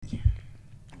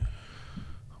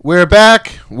We're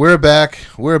back. We're back.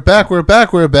 We're back. We're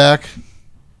back. We're back.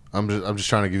 I'm just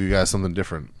trying to give you guys something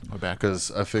different. We're back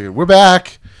because I figured we're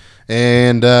back,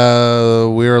 and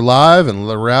we're live and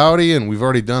rowdy, and we've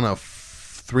already done a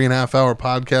 3.5 hour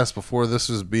podcast before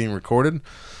this is being recorded,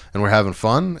 and we're having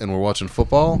fun, and we're watching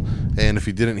football. And if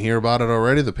you didn't hear about it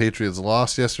already, the Patriots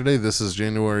lost yesterday. This is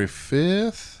January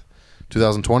 5th,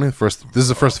 2020. This is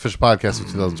the first official podcast of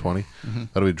 2020. Mm-hmm.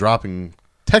 That'll be dropping,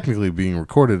 technically being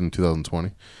recorded in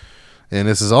 2020. And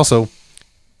this is also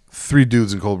Three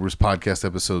Dudes in Cold Brews podcast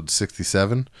episode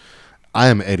 67. I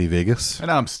am Eddie Vegas. And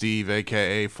I'm Steve,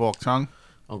 a.k.a. Fork Tongue.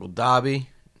 Uncle Dobby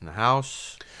in the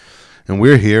house. And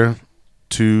we're here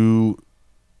to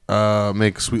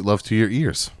make sweet love to your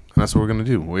ears. And that's what we're going to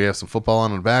do. We have some football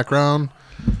on in the background.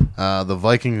 The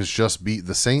Vikings just beat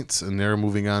the Saints, and they're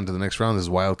moving on to the next round. This is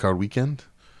Wild Card Weekend.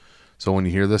 So when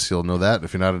you hear this, you'll know that.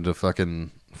 If you're not into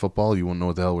fucking football, you won't know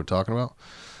what the hell we're talking about.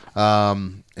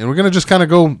 And we're going to just kind of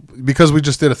go, because we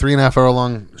just did a 3.5 hour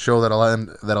long show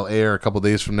that'll air a couple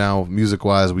days from now,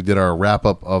 music-wise. We did our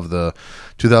wrap-up of the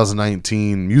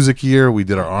 2019 music year. We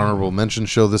did our honorable mention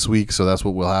show this week, so that's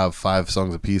what we'll have, 5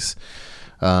 songs apiece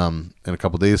in a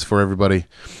couple days for everybody.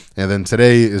 And then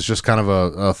today is just kind of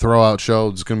a throw-out show.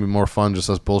 It's going to be more fun, just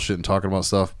us bullshit and talking about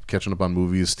stuff, catching up on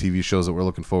movies, TV shows that we're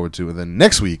looking forward to. And then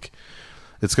next week,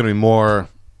 it's going to be more,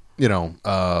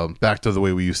 back to the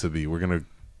way we used to be. We're going to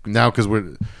now, because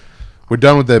we're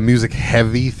done with the music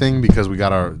heavy thing, because we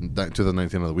got our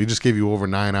 2019. We just gave you over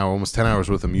 9 hours, almost 10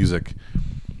 hours worth of music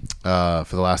for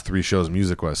the last 3 shows,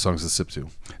 music-wise, songs to sip to.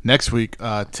 Next week,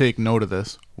 take note of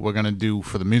this. We're going to do,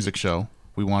 for the music show,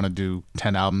 we want to do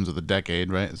 10 albums of the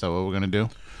decade, right? Is that what we're going to do?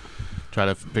 Try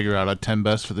to figure out our 10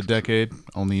 best for the decade.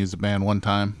 Only use the band one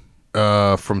time.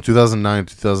 From 2009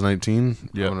 to 2019?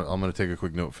 Yeah. I'm going to take a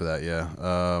quick note for that,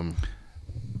 yeah.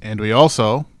 And we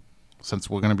also, since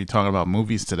we're going to be talking about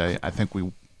movies today, I think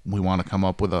we want to come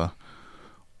up with a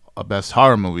best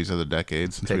horror movies of the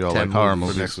decade, since we all like horror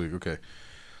movies. For next week, okay.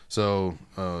 So,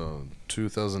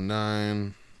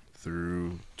 2009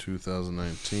 through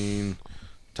 2019,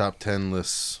 top 10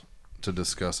 lists to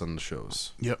discuss on the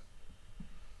shows. Yep.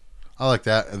 I like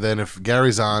that. And then if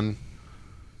Gary's on,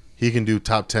 he can do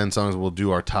top 10 songs. We'll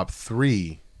do our top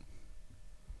 3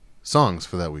 songs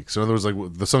for that week. So in other words,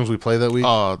 like the songs we play that week.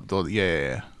 Oh,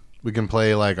 yeah. We can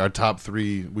play like our top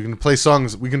 3. We can play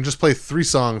songs. We can just play 3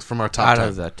 songs from our top 10. Out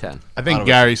of that 10. I think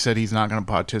Gary said he's not going to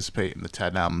participate in the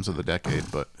 10 albums of the decade,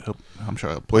 but I'm sure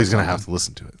he'll play. Well, he's going to have to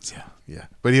listen to it. So. Yeah.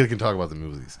 But he can talk about the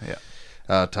movies. Yeah.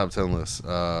 Top 10 lists.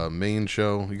 Main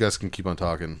show. You guys can keep on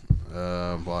talking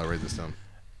while I write this down.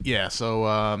 Yeah, so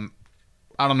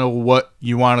I don't know what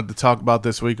you wanted to talk about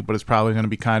this week, but it's probably going to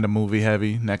be kind of movie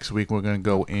heavy. Next week we're going to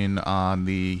go in on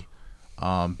the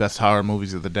best horror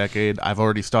movies of the decade. I've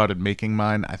already started making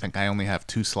mine. I think I only have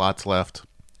 2 slots left,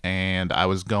 and I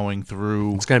was going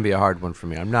through. It's going to be a hard one for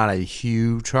me. I'm not a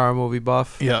huge horror movie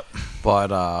buff. Yep.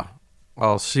 But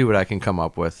I'll see what I can come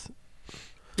up with.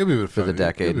 You'll be able to for the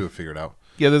decade. You'll be able to figure it out.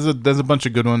 Yeah, there's a bunch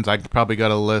of good ones. I probably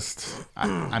got a list.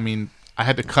 I mean, I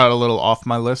had to cut a little off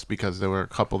my list because there were a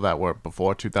couple that were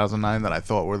before 2009 that I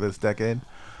thought were this decade.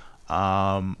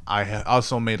 I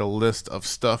also made a list of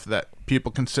stuff that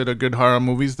people consider good horror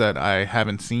movies that I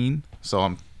haven't seen, so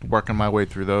I'm working my way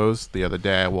through those. The other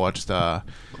day I watched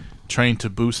Train to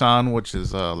Busan, which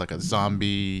is like a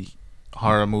zombie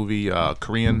horror movie,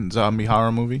 Korean zombie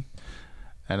horror movie,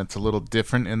 and it's a little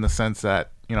different in the sense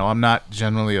that, I'm not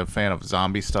generally a fan of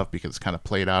zombie stuff because it's kind of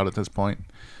played out at this point,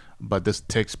 but this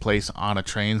takes place on a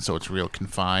train, so it's real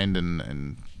confined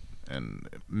and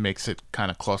it makes it kind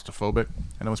of claustrophobic,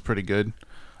 and it was pretty good.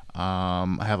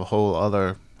 I have a whole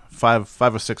other 5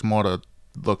 or 6 more to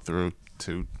look through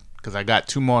because I got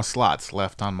 2 more slots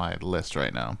left on my list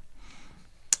right now.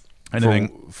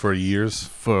 Anything for years?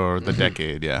 For the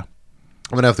decade, yeah.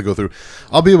 I'm gonna have to go through.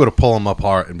 I'll be able to pull them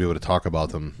apart and be able to talk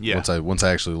about them. Yeah. Once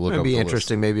I actually look. It'll up be the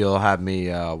interesting. list. Maybe it'll have me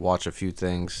watch a few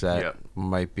things that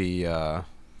might be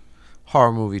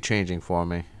horror movie changing for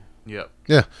me. Yep.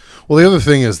 Yeah. Well, the other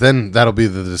thing is then that'll be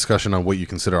the discussion on what you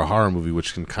consider a horror movie,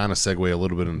 which can kind of segue a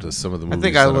little bit into some of the movies. I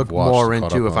think I look more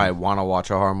into if I want to watch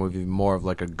a horror movie, more of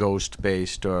like a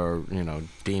ghost-based or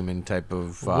demon type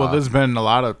of. Well, there's been a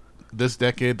lot of this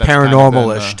decade that's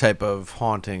paranormal-ish type of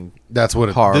haunting. That's what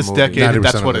horror this movie. decade.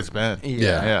 That's what it's been.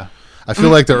 Yeah. I feel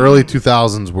like the early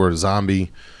 2000s were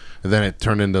zombie, and then it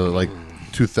turned into like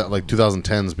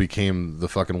 2010s became the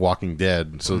fucking Walking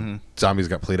Dead. So zombies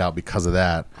got played out because of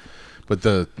that. But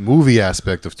the movie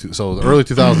aspect of so the early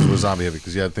 2000s was zombie heavy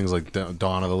because you had things like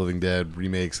Dawn of the Living Dead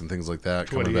remakes and things like that.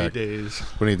 28 Days.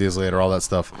 28 Days Later, all that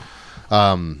stuff.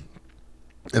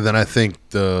 And then I think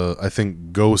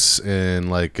Ghosts and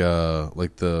like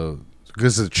the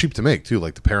because it's cheap to make too,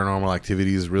 like the Paranormal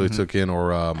Activities really took in,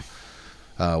 or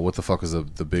what the fuck was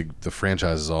the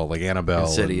franchises all like Annabelle,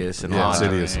 Insidious and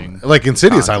Insidious, Conjuring. like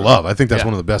Insidious. I Conjuring. love. I think that's Yeah.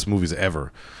 one of the best movies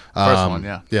ever. First one,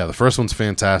 yeah. Yeah, the first one's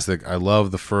fantastic. I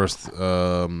love the first.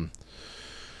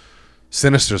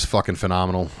 Sinister's fucking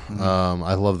phenomenal.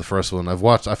 I love the first one. I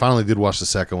finally did watch the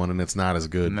second one, and it's not as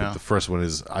good. No. But the first one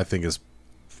I think is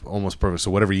almost perfect.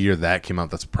 So whatever year that came out,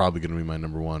 that's probably going to be my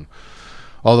number one.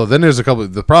 Although then there's a couple.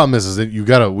 The problem is that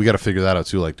we gotta figure that out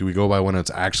too. Like, do we go by when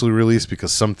it's actually released?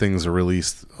 Because some things are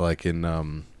released like in.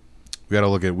 We got to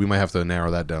look at. We might have to narrow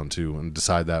that down too and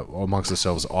decide that amongst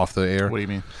ourselves off the air. What do you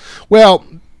mean? Well,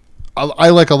 I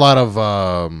like a lot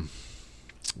of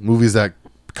movies that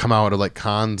come out at like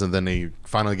cons and then they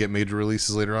finally get major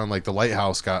releases later on. Like The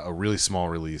Lighthouse got a really small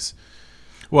release.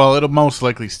 Well, it'll most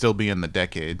likely still be in the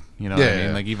decade. You know what I mean?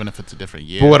 Yeah. Like, even if it's a different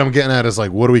year. But what I'm getting at is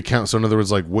like, what do we count? So in other words,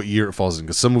 like what year it falls in?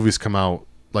 Because some movies come out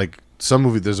like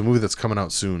there's a movie that's coming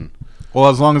out soon. Well,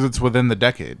 as long as it's within the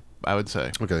decade, I would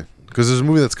say. Okay. Because there's a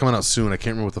movie that's coming out soon. I can't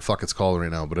remember what the fuck it's called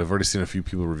right now, but I've already seen a few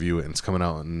people review it, and it's coming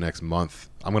out in the next month.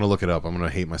 I'm going to look it up. I'm going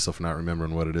to hate myself for not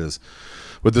remembering what it is.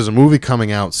 But there's a movie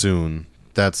coming out soon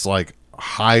that's like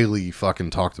highly fucking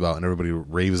talked about, and everybody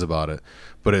raves about it.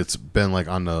 But it's been like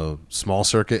on the small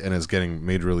circuit, and it's getting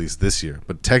made release this year.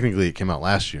 But technically, it came out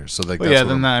last year. So like, Well, that's yeah,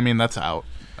 then I mean, that's out.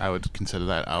 I would consider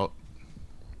that out.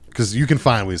 because you can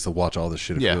find ways to watch all this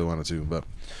shit if Yeah. you really wanted to. But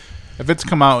If it's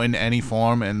come out in any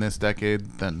form in this decade,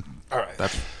 then all right,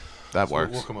 that So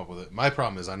works. we'll come up with it. My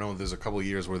problem is I know there's a couple of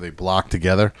years where they block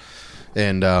together,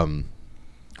 and I'm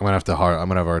gonna have a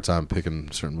hard time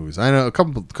picking certain movies. I know a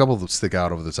couple that stick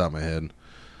out over the top of my head.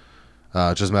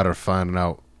 It's just a matter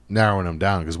of narrowing them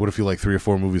down. Because what if you like 3 or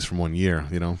 4 movies from one year?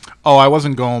 You know? Oh, I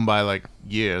wasn't going by like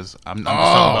years. I'm just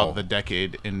talking Oh. about the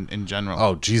decade in general.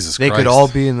 Oh Jesus They Christ! could all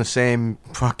be in the same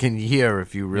fucking year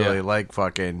if you really Yeah. like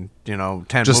fucking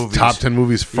 10 just movies. top 10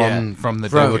 movies from. from the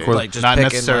From- decade, like, just not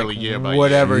picking, necessarily like, year by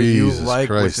whatever year. you Jesus like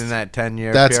Christ. within that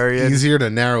 10-year That's period. easier to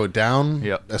narrow it down.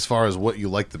 Yep. As far as what you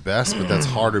like the best, but that's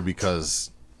harder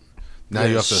because now you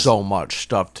have There's to. so much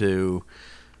stuff to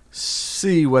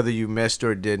see whether you missed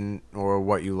or didn't, or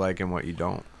what you like and what you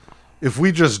don't. If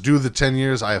we just do the 10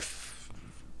 years, I have.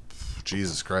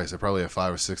 Jesus Christ! I probably have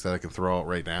 5 or 6 that I can throw out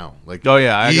right now. Like, Oh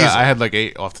yeah, easy. I had like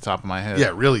 8 off the top of my head.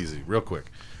 Yeah, real easy, real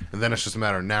quick, and then it's just a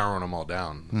matter of narrowing them all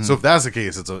down. So if that's the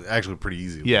case, it's actually pretty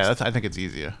easy. Yeah, I think it's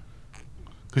easier.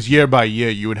 Because year by year,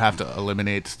 you would have to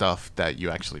eliminate stuff that you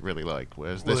actually really like,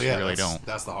 whereas this you really don't.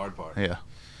 That's the hard part. Yeah.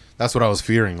 That's what I was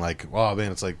fearing. Like, oh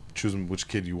man, it's like choosing which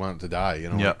kid you want to die. You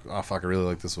know, Yep. like, oh fuck, I really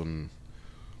like this one.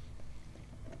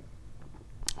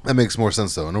 That makes more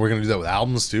sense though. And we're gonna do that with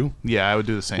albums too. Yeah, I would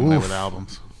do the same way Oof. with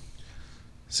albums.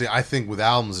 See, I think with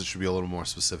albums it should be a little more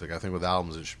specific. I think with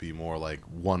albums it should be more like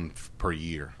one per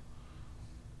year.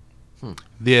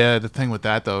 Yeah, the thing with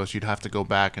that though is you'd have to go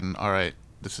back and all right,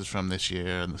 this is from this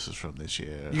year and this is from this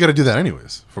year. You got to do that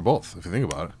anyways for both. If you think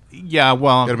about it, Yeah,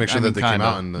 well, gotta make sure that they came kinda.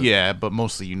 out in the- Yeah, but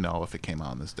mostly you know if it came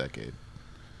out in this decade.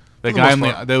 Like the most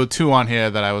part. there were 2 on here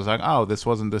that I was like, oh, this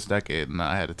wasn't this decade, and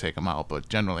I had to take them out. But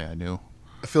generally, I knew.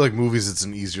 I feel like movies it's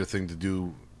an easier thing to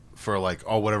do for like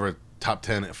whatever top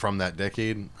 10 from that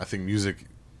decade. I think music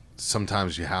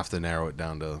sometimes you have to narrow it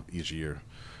down to each year.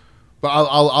 But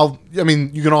I mean,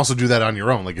 you can also do that on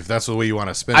your own. Like if that's the way you want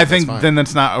to spin it, I think that's fine. then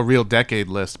that's not a real decade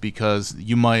list because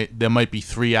there might be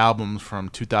 3 albums from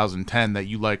 2010 that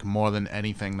you like more than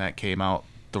anything that came out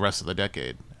the rest of the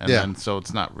decade, and Yeah. then so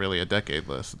it's not really a decade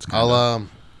list. It's kind of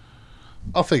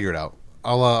I'll figure it out.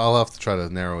 I'll have to try to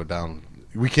narrow it down.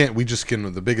 We can't. We just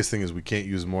can. The biggest thing is we can't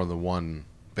use more than one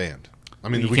band. I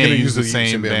mean, you we can't can't use the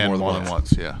same band more than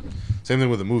once. Yeah. Same thing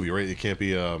with a movie, right? It can't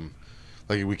be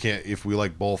like we can't if we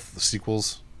like both the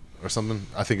sequels or something.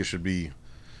 I think it should be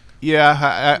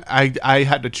Yeah, I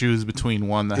had to choose between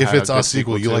one that if had it's a good a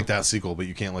sequel, you too. like that sequel, but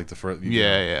you can't like the first.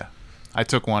 Yeah. I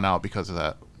took one out because of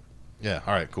that. Yeah.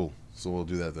 All right. Cool. So we'll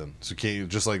do that then. So can't you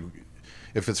just like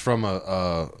if it's from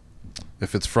a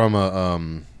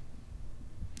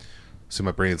see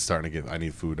my brain's starting to get. I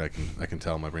need food. I can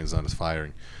tell my brain's not as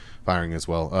firing as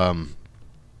well.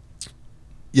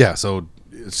 Yeah. So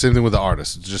same thing with the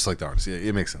artist. It's just like the artist. Yeah,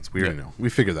 it makes sense. We already know. We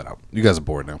figured that out. You guys are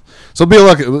bored now. So be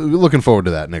looking forward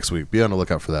to that next week. Be on the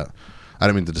lookout for that. I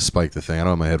didn't mean to despite the thing. I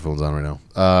don't have my headphones on right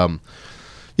now.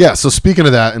 Yeah, so speaking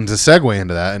of that, and to segue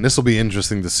into that, and this will be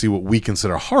interesting to see what we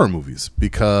consider horror movies,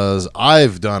 because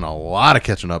I've done a lot of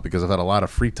catching up because I've had a lot of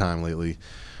free time lately,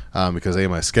 because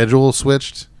my schedule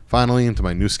switched finally into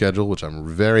my new schedule, which I'm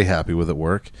very happy with at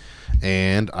work,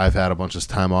 and I've had a bunch of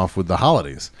time off with the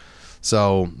holidays.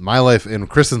 So my life, and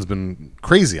Kristen's been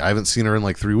crazy. I haven't seen her in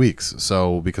like 3 weeks.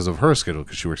 So because of her schedule,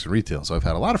 because she works in retail. So I've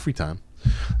had a lot of free time.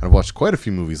 I've watched quite a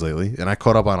few movies lately, and I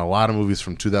caught up on a lot of movies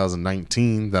from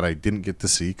 2019 that I didn't get to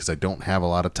see because I don't have a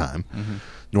lot of time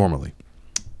normally.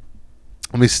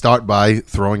 Let me start by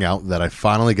throwing out that I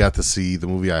finally got to see the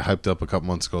movie I hyped up a couple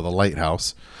months ago, The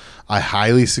Lighthouse. I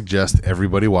highly suggest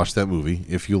everybody watch that movie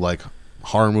if you like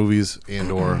horror movies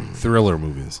and or thriller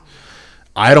movies.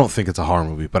 I don't think it's a horror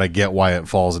movie, but I get why it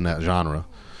falls in that genre.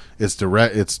 It's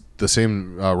the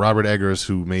same Robert Eggers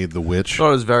who made The Witch. I thought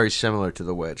it was very similar to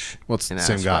The Witch. Well, it's the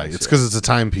same guy. It's because it's a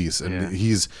timepiece, and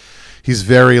he's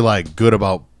very like good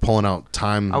about pulling out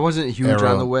time. I wasn't huge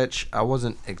era. on The Witch. I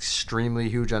wasn't extremely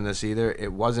huge on this either.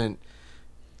 It wasn't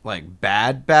like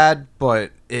bad,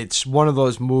 but it's one of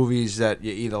those movies that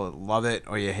you either love it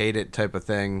or you hate it type of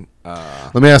thing.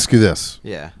 Let me ask you this.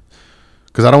 Yeah.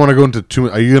 Because I don't want to go into too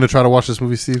much. Are you going to try to watch this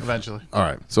movie, Steve? Eventually. All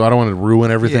right. So I don't want to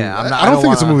ruin everything. Yeah, I don't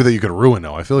think it's a movie that you could ruin,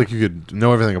 though. I feel like you could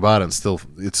know everything about it and still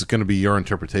it's going to be your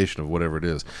interpretation of whatever it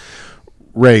is.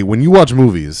 Ray, when you watch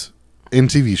movies in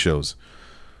TV shows,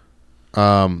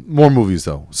 more movies,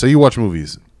 though. Say you watch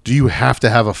movies. Do you have to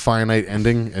have a finite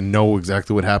ending and know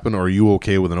exactly what happened, or are you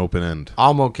okay with an open end?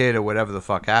 I'm okay to whatever the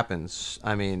fuck happens.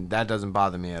 I mean, that doesn't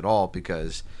bother me at all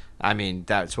because... I mean,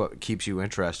 that's what keeps you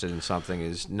interested in something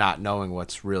is not knowing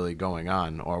what's really going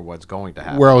on or what's going to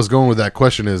happen. Where I was going with that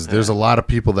question is there's a lot of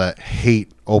people that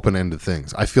hate open-ended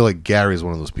things. I feel like Gary's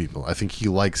one of those people. I think he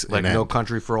likes like an No end.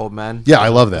 Country for Old Men. Yeah, I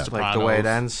love that. Like the way it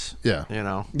ends. Yeah. You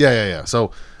know? Yeah. So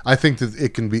I think that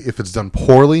it can be, if it's done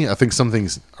poorly, I think some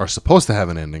things are supposed to have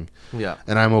an ending. Yeah.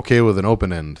 And I'm okay with an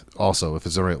open end also, if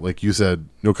it's all right. Like you said,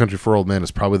 No Country for Old Men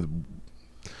is probably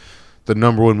the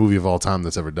number one movie of all time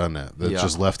that's ever done that. That's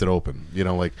just left it open. You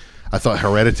know, like I thought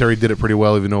Hereditary did it pretty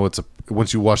well, even though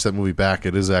once you watch that movie back,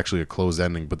 it is actually a closed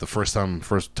ending. But the first time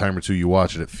or two you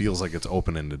watch it, it feels like it's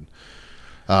open ended.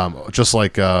 Just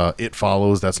like It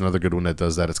Follows, that's another good one that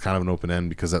does that. It's kind of an open end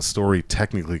because that story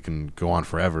technically can go on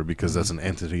forever because that's an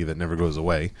entity that never goes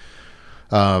away.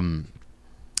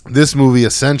 This movie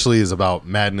essentially is about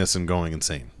madness and going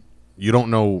insane. You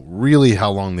don't know really how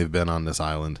long they've been on this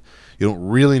island. You don't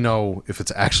really know if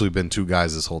it's actually been two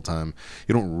guys this whole time.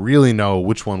 You don't really know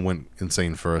which one went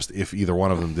insane first, if either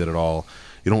one of them did at all.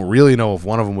 You don't really know if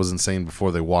one of them was insane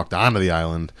before they walked onto the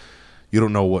island. You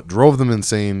don't know what drove them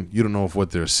insane. You don't know if what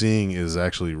they're seeing is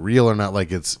actually real or not.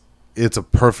 Like it's a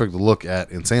perfect look at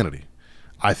insanity,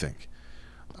 I think.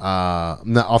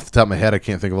 Not off the top of my head, I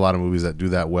can't think of a lot of movies that do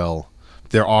that well.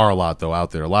 There are a lot, though,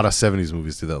 out there. A lot of 70s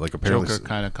movies do that. Like apparently, Joker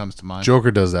kind of comes to mind.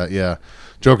 Joker does that, yeah.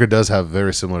 Joker does have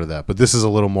very similar to that. But this is a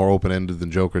little more open-ended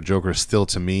than Joker. Joker still,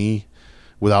 to me,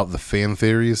 without the fan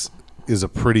theories, is a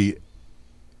pretty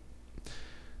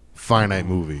finite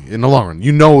movie. In the long run,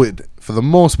 you know it, for the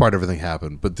most part, everything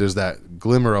happened. But there's that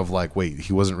glimmer of like, wait,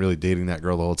 he wasn't really dating that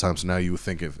girl the whole time. So now you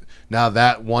think now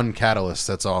that one catalyst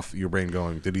sets off your brain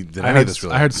going, did any of this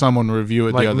really I heard someone review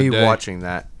it Like the other me day. watching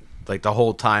that, like the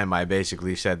whole time I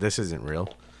basically said, this isn't real.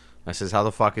 I says, how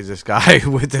the fuck is this guy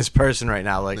with this person right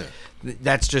now? Like,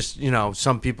 that's just,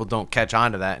 some people don't catch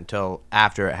on to that until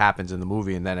after it happens in the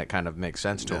movie, and then it kind of makes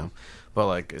sense to them. But,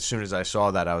 like, as soon as I saw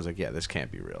that, I was like, yeah, this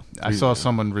can't be real. I saw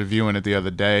someone reviewing it the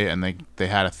other day, and they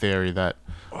had a theory that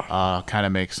kind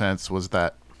of makes sense, was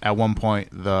that at one point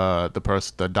the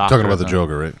doctor... Talking about the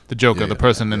Joker, right? The Joker, the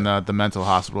person in the mental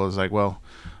hospital is like, well,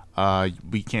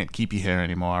 we can't keep you here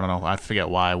anymore. I don't know. I forget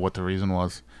what the reason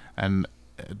was. And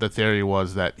the theory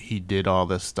was that he did all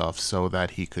this stuff so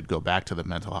that he could go back to the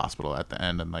mental hospital at the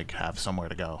end and like have somewhere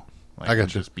to go. Like, I got you.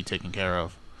 Just be taken care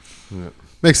of. Yeah.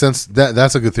 Makes sense.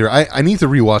 That's a good theory. I need to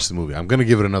rewatch the movie. I'm going to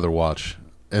give it another watch.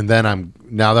 And then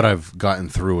now that I've gotten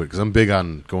through it, because I'm big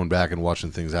on going back and watching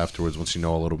things afterwards once you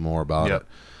know a little more about it.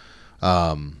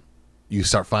 You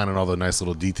start finding all the nice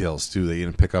little details, too, that you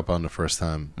didn't pick up on the first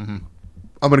time. Mm-hmm.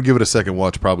 I'm going to give it a second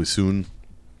watch probably soon.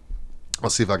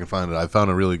 I'll see if I can find it. I found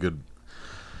a really good...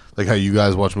 Like how you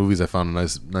guys watch movies, I found a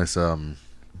nice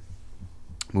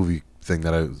movie thing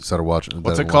that I started watching.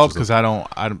 What's it called? Because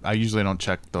I usually don't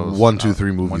check those.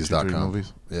 123movies.com.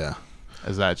 Movies. Yeah.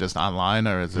 Is that just online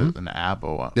or is it an app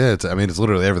or what? Yeah, it's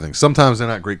literally everything. Sometimes they're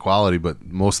not great quality, but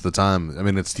most of the time,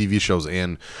 it's TV shows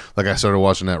and like I started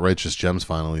watching that Righteous Gems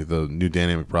finally, the new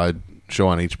Danny McBride show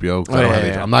on HBO.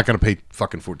 I'm not going to pay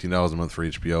fucking $14 a month for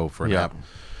HBO for an app.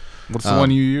 What's the one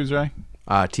you use, Ray?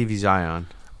 TV Zion.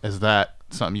 Is that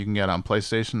something you can get on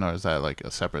PlayStation, or is that like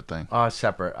a separate thing?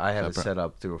 Separate. I have it set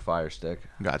up through a Fire Stick.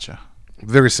 Gotcha.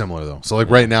 Very similar though. So like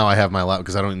right now I have my laptop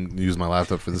because I don't use my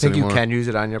laptop for this anymore. You can use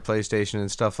it on your PlayStation and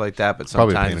stuff like that, but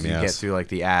sometimes you get through like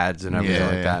the ads and everything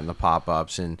like that and the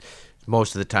pop-ups, and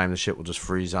most of the time the shit will just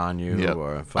freeze on you. Yep.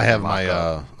 Or I fucking have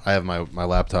lock up. my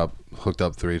laptop hooked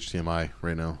up through HDMI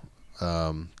right now,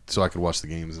 so I could watch the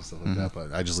games and stuff like that.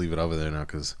 But I just leave it over there now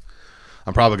because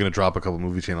I'm probably gonna drop a couple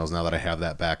movie channels now that I have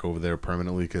that back over there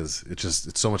permanently because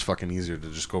it's so much fucking easier to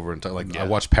just go over and I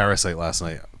watched Parasite last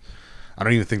night. I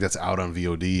don't even think that's out on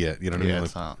VOD yet. You know what I mean?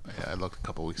 It's not. Yeah, I looked a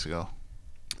couple weeks ago.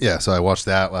 Yeah, so I watched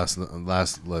that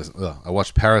I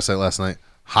watched Parasite last night.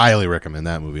 Highly recommend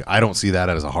that movie. I don't see that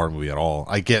as a horror movie at all.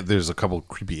 I get there's a couple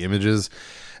creepy images,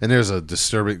 and there's a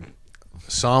disturbing.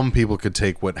 Some people could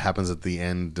take what happens at the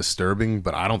end disturbing,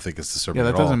 but I don't think it's disturbing. Yeah,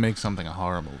 at that doesn't all. make something a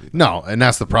horror movie. No, and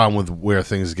that's the problem with where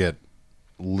things get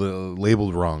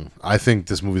labeled wrong. I think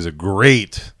this movie's a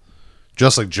great,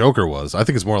 just like Joker was. I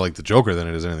think it's more like the Joker than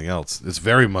it is anything else. It's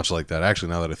very much like that, actually,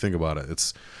 now that I think about it.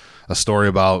 It's a story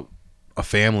about a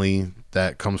family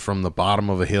that comes from the bottom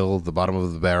of a hill, the bottom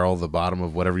of the barrel, the bottom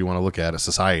of whatever you want to look at, a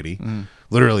society.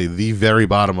 Literally the very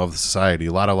bottom of the society.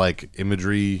 A lot of like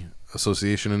imagery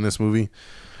association in this movie.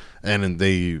 And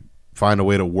they find a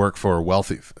way to work for a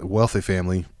wealthy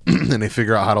family, and they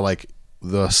figure out how to, like,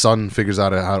 the son figures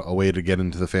out a way to get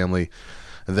into the family,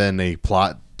 and then they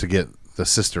plot to get the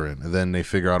sister in, and then they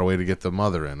figure out a way to get the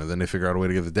mother in, and then they figure out a way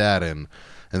to get the dad in,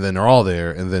 and then they're all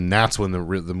there, and then that's when the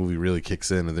movie really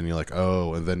kicks in, and then you're like,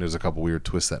 oh, and then there's a couple weird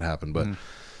twists that happen, but at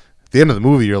the end of the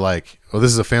movie, you're like, oh,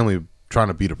 this is a family trying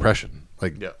to beat oppression.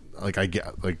 Like I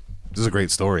get, like, this is a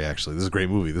great story, actually. This is a great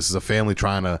movie. This is a family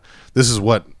this is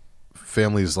what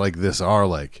families like this are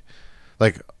like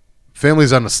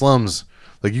families on the slums.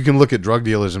 Like, you can look at drug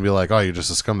dealers and be like, oh, you're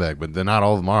just a scumbag, but they're not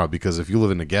all of them are, because if you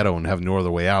live in the ghetto and have no other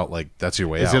way out, like, that's your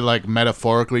way out. Is it like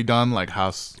metaphorically done, like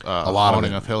House, a lot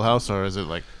Haunting of of Hill House, or is it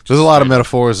like? There's a lot of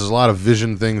metaphors. There's a lot of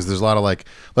vision things. There's a lot of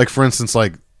like for instance,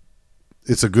 like,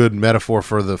 it's a good metaphor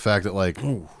for the fact that, like,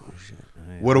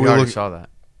 what do we already look? saw that.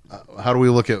 How do we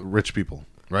look at rich people,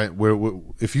 right? Where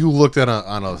if you looked at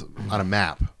on a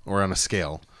map or on a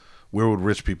scale, where would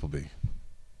rich people be?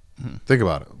 Think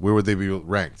about it. Where would they be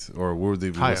ranked, or where would they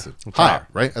be Higher. listed? Higher,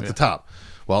 right? At the top.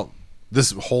 Well,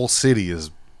 this whole city is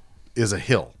a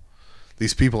hill.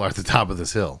 These people are at the top of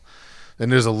this hill.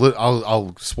 And there's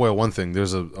I'll spoil one thing.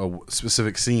 There's a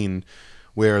specific scene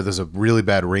where there's a really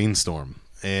bad rainstorm,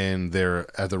 and they're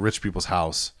at the rich people's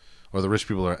house, or the rich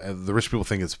people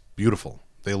think it's beautiful.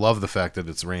 They love the fact that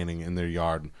it's raining in their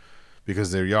yard,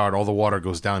 because their yard, all the water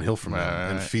goes downhill from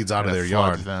them and feeds out of their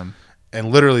yard. Them. And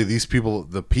literally, these people,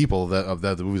 the people that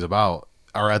the movie's about,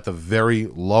 are at the very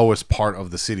lowest part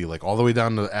of the city, like all the way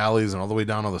down the alleys and all the way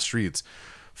down all the streets,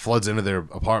 floods into their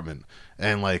apartment,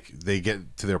 and like they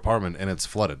get to their apartment and it's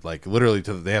flooded, like literally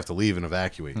they have to leave and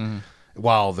evacuate.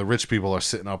 While the rich people are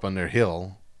sitting up on their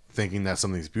hill, thinking that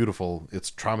something's beautiful.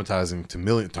 It's traumatizing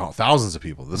to thousands of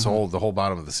people. The whole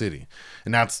bottom of the city,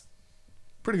 and that's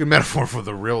pretty good metaphor for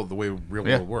the way real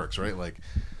world works, right? Like,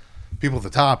 people at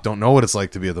the top don't know what it's like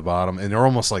to be at the bottom, and they're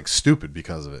almost like stupid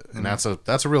because of it. And that's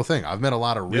a real thing. I've met a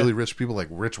lot of really rich people, like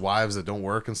rich wives that don't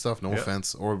work and stuff. No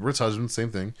offense, or rich husbands,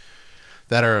 same thing.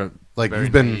 That are like, Very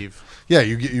you've been naive.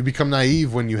 you become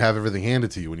naive when you have everything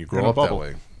handed to you when you grow In a up that bubble.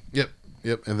 way.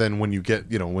 Yep. And then when you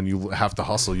get, when you have to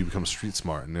hustle, you become street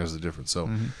smart, and there's the difference. So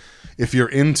if you're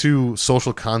into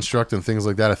social construct and things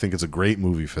like that, I think it's a great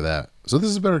movie for that. So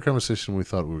this is a better conversation than we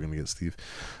thought we were going to get, Steve.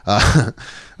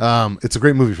 It's a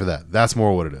great movie for that. That's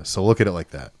more what it is. So look at it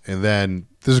like that. And then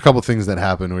there's a couple of things that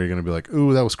happen where you're going to be like,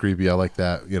 ooh, that was creepy. I like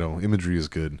that. Imagery is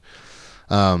good.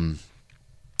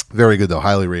 Very good, though.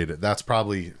 Highly rated. That's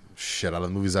probably, out of the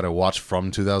movies that I watched from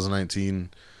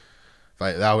 2019,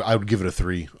 I would give it a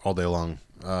 3 all day long.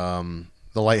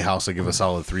 The Lighthouse, I give a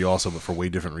solid 3 also, but for way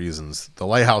different reasons. The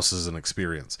Lighthouse is an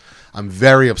experience. I'm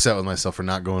very upset with myself for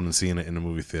not going and seeing it in a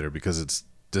movie theater, because it's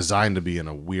designed to be in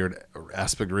a weird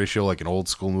aspect ratio, like an old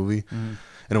school movie. And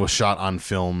it was shot on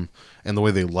film, and the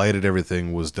way they lighted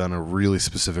everything was done a really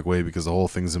specific way, because the whole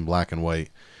thing's in black and white.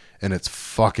 And it's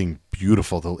fucking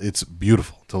beautiful. It's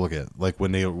beautiful to look at. Like,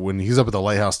 when he's up at the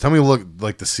lighthouse, tell me, look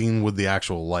like the scene with the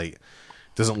actual light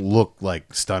doesn't look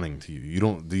like stunning to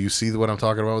you. Do you see what I'm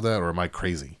talking about with that, or am I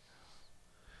crazy?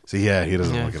 See, yeah, he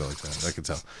doesn't look at it like that. I can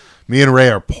tell. Me and Ray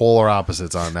are polar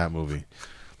opposites on that movie.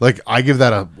 Like, I give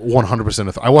that a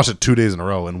 100%. I watched it 2 days in a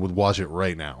row and would watch it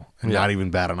right now and not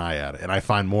even bat an eye at it. And I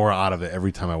find more out of it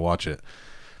every time I watch it,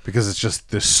 because it's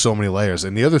just, there's so many layers.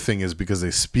 And the other thing is, because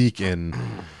they speak in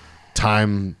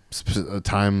time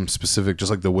specific, just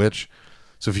like The Witch.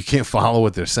 So if you can't follow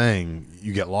what they're saying,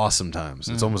 you get lost sometimes.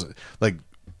 It's almost like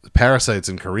Parasite's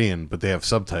in Korean, but they have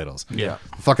subtitles. Yeah.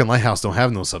 The fucking Lighthouse don't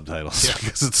have no subtitles,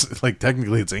 because it's like,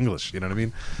 technically it's English. You know what I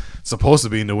mean? It's supposed to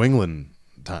be New England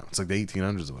time. It's like the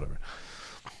 1800s or whatever.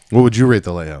 What would you rate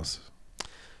The Lighthouse?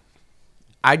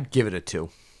 I'd give it a 2.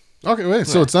 Okay, wait.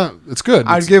 So it's not. It's good.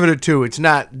 I'd give it a 2. It's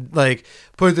not like,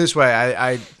 put it this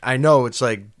way. I know it's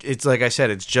like I said.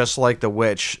 It's just like The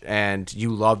Witch, and you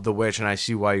love The Witch, and I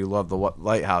see why you love The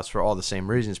Lighthouse for all the same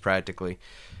reasons practically.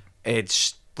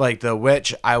 It's like The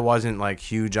Witch. I wasn't like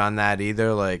huge on that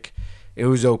either. Like it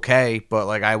was okay, but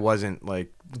like I wasn't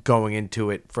like going into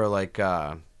it for like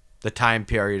the time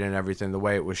period and everything. The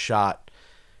way it was shot,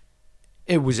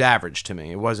 it was average to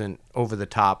me. It wasn't over the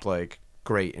top like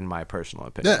great in my personal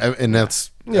opinion. Yeah, and that's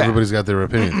everybody's got their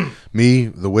opinion. Me,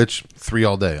 The Witch, 3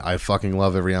 all day. I fucking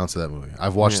love every ounce of that movie.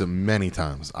 I've watched it many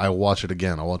times. I will watch it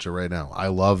again. I'll watch it right now. I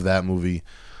love that movie.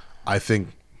 I think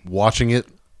watching it,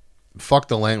 fuck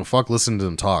listening to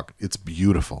them talk. It's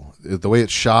beautiful. The way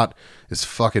it's shot is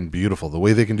fucking beautiful. The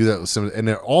way they can do that with some, and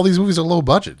all these movies are low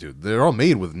budget, dude. They're all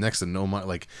made with next to no money.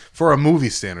 Like for a movie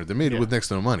standard, they're made with next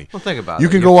to no money. Well, think about it. You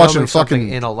can You're go watch it filming in fucking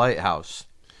something in a lighthouse.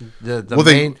 The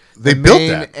they main built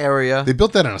that area. They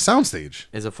built that on a soundstage.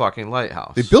 Is a fucking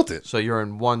lighthouse. They built it. So you're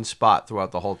in one spot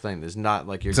throughout the whole thing. There's not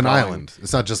like It's an island.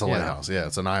 It's not just a lighthouse. Yeah,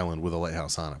 it's an island with a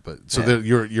lighthouse on it. But so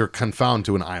you're confined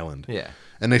to an island. Yeah.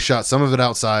 And they shot some of it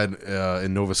outside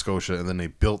in Nova Scotia, and then they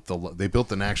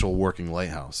built an actual working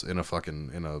lighthouse in a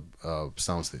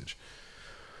soundstage.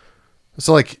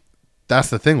 So like that's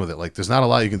the thing with it. Like there's not a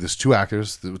lot. There's 2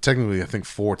 actors. Technically, I think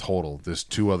 4 total. There's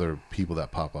 2 other people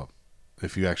that pop up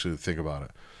if you actually think about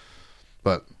it.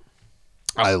 But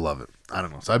I love it. I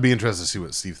don't know. So I'd be interested to see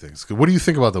what Steve thinks. What do you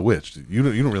think about The Witch? You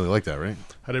don't really like that, right?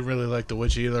 I didn't really like The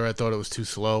Witch either. I thought it was too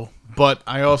slow. But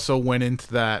I also went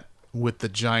into that with the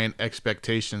giant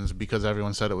expectations because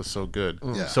everyone said it was so good.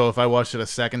 Yeah. So if I watched it a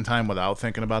second time without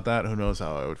thinking about that, who knows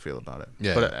how I would feel about it.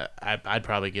 Yeah. But I'd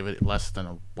probably give it less than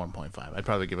a 1.5. I'd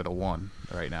probably give it a 1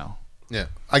 right now. Yeah,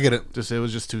 I get it. It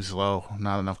was just too slow.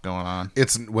 Not enough going on.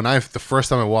 It's the first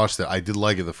time I watched it, I did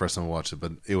like it the first time I watched it,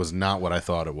 but it was not what I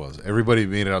thought it was. Everybody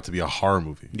made it out to be a horror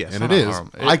movie. Yes, and it is.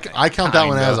 I count that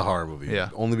one kinda. as a horror movie. Yeah.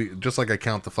 Just like I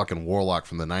count the fucking Warlock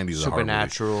from the 90s as a horror movie.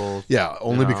 Supernatural. Yeah,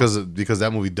 only because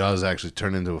that movie does actually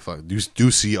turn into you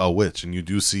do see a witch, and you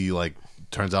do see like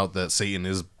turns out that Satan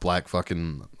is black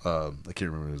fucking I can't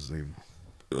remember his name.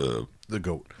 The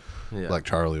goat. Yeah. Black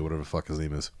Charlie, whatever the fuck his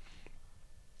name is.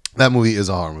 That movie is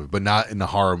a horror movie, but not in the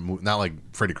horror, not like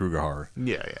Freddy Krueger horror.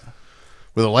 Yeah.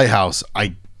 With a lighthouse,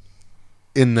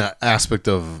 in the aspect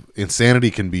of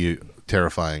insanity can be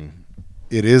terrifying.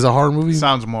 It is a horror movie.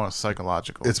 Sounds more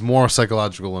psychological. It's more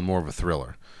psychological and more of a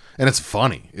thriller, and it's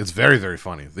funny. It's very, very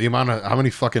funny. The amount of how many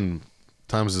fucking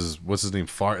times is what's his name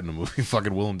fart in the movie?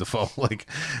 Fucking Willem Dafoe. Like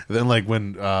then like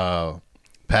when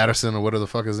Patterson or whatever the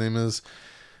fuck his name is,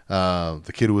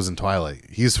 the kid who was in Twilight.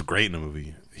 He's great in the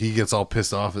movie. He gets all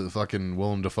pissed off at the fucking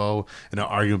Willem Dafoe, and they're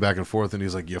arguing back and forth, and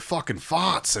he's like, "You fucking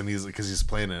farts," and because he's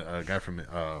playing a guy from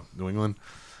New England.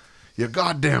 You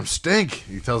goddamn stink.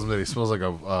 He tells him that he smells like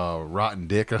a rotten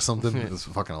dick or something. It's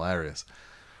fucking hilarious.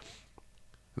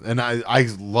 And I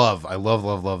love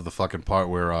the fucking part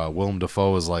where Willem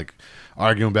Dafoe is like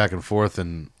arguing back and forth,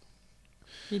 and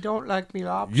You don't like me,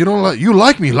 lobster. you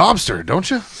like me, lobster,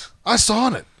 don't you? I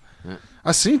saw it.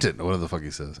 I seen it. Whatever the fuck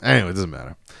he says. Anyway, it doesn't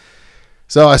matter.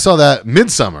 So I saw that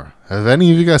Midsummer. Have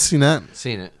any of you guys seen that?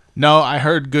 Seen it. No, I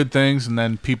heard good things, and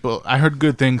then I heard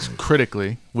good things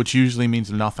critically, which usually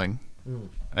means nothing.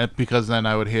 Because then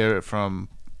I would hear it from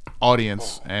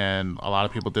audience, and a lot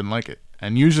of people didn't like it.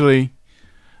 And usually,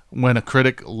 when a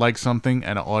critic likes something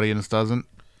and an audience doesn't,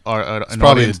 or an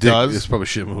audience does, it's probably a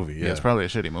shit movie. Yeah, it's probably a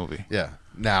shitty movie. Yeah.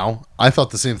 Now, I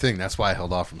thought the same thing. That's why I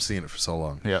held off from seeing it for so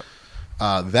long. Yeah.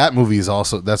 That movie is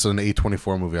that's an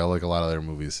A24 movie. I like a lot of their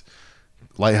movies.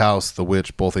 Lighthouse, The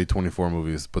Witch, both A24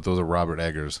 movies, but those are Robert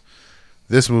Eggers.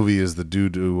 This movie is the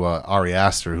dude who Ari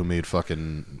Aster, who made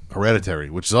fucking Hereditary,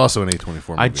 which is also an A24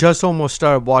 movie. I just almost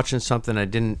started watching something. I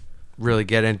didn't really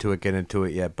get into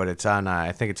it yet, but it's on.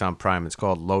 I think it's on Prime. It's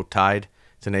called Low Tide.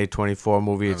 It's an A24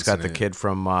 movie. It's got the kid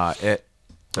from It,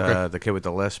 the kid with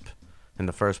the lisp, in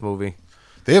the first movie.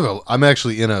 They have I'm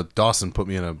actually in a Dawson put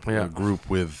me in a group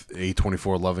with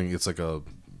A24 loving. It's like a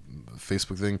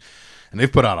Facebook thing. And they've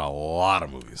put out a lot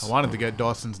of movies. I wanted to get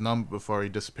Dawson's number before he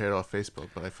disappeared off Facebook,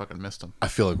 but I fucking missed him. I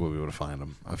feel like we'll be able to find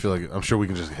him. I'm sure we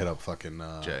can just hit up fucking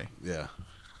Jay. Yeah.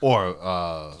 Or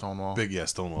Stonewall.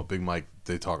 Stonewall. Big Mike,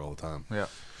 they talk all the time. Yeah.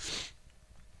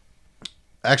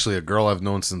 Actually, a girl I've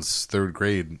known since 3rd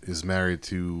grade is married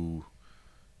to,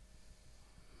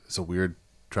 it's a weird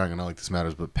triangle, not like this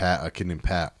matters, but a kid named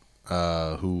Pat,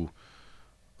 who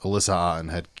Alyssa Otten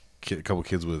had a couple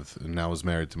kids with, and now is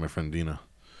married to my friend Dina.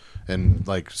 And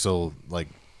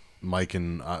Mike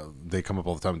and they come up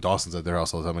all the time. Dawson's at their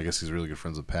house all the time. I guess he's really good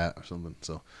friends with Pat or something.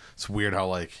 So it's weird how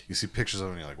like you see pictures of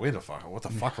him and you're like, wait a fuck, what the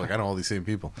fuck? Like I know all these same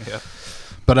people. Yeah.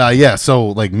 But yeah, so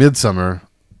like Midsummer,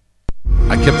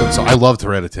 I kept it. So I loved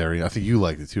Hereditary. I think you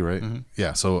liked it too, right? Mm-hmm.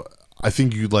 Yeah. So I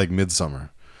think you'd like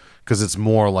Midsummer because it's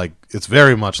more like it's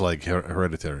very much like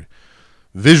Hereditary,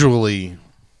 visually.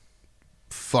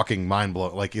 Fucking mind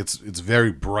blowing. Like it's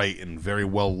very bright and very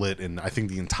well lit, and I think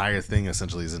the entire thing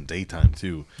essentially is in daytime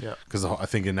too. Yeah. Because I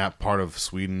think in that part of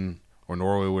Sweden or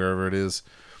Norway, wherever it is,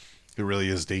 it really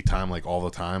is daytime like all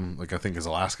the time. Like I think as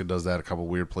Alaska does that, a couple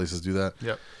weird places do that.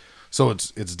 Yep. So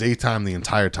it's daytime the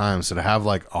entire time. So to have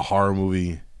like a horror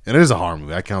movie, and it is a horror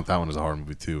movie. I count that one as a horror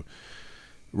movie too.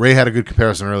 Ray had a good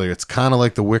comparison earlier. It's kind of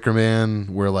like The Wicker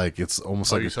Man, where like it's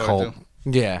almost like a cult.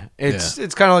 Yeah, it's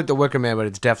kind of like The Wicker Man, but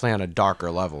it's definitely on a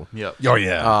darker level. Yep. Oh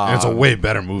yeah, and it's a way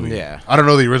better movie. Yeah, I don't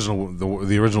know the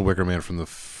original Wicker Man from the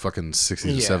fucking 60s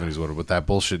and 70s, whatever. But that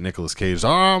bullshit Nicolas Cage,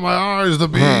 oh my eyes, the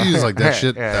bees, like that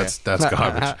shit. That's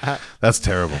garbage. That's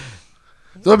terrible.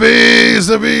 The bees.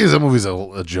 That movie's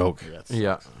a joke.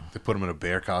 Yeah, they put him in a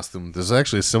bear costume. There's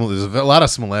actually there's a lot of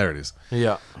similarities.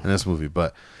 Yeah, in this movie,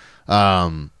 but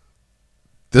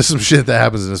there's some shit that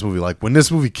happens in this movie. Like when this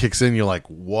movie kicks in, you're like,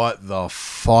 "What the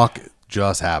fuck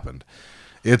just happened?"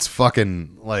 It's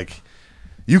fucking like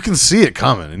you can see it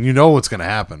coming, and you know what's gonna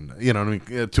happen. You know what I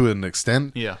mean? To an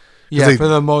extent. Yeah. Yeah. For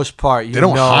the most part, they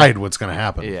don't hide what's gonna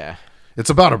happen. Yeah. It's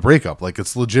about a breakup. Like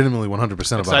it's legitimately 100% about a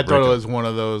breakup. I thought it was one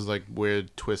of those like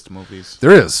weird twist movies.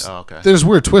 There is. Oh, okay. There's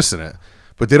weird twists in it,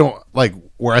 but they don't like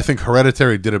where I think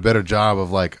Hereditary did a better job of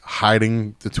like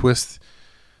hiding the twist.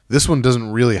 This one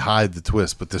doesn't really hide the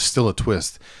twist, but there's still a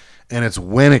twist, and it's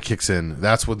when it kicks in.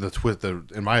 That's what the twist.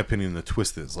 In my opinion, the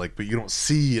twist is like, but you don't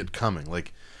see it coming.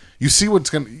 Like you see what's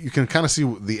gonna. You can kind of see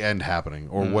the end happening,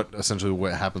 or what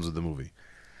happens with the movie.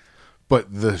 But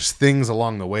there's things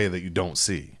along the way that you don't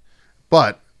see.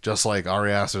 But just like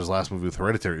Ari Aster's last movie with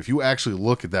Hereditary, if you actually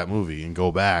look at that movie and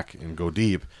go back and go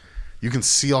deep, you can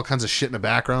see all kinds of shit in the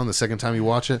background the second time you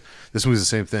watch it. This movie's the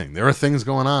same thing. There are things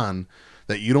going on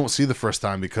that you don't see the first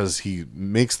time because he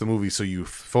makes the movie so you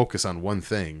focus on one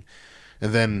thing.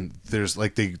 And then there's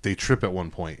like they trip at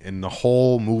one point and the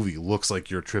whole movie looks like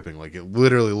you're tripping. Like it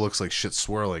literally looks like shit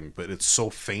swirling, but it's so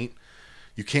faint.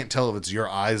 You can't tell if it's your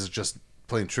eyes just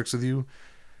playing tricks with you.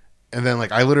 And then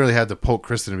like I literally had to poke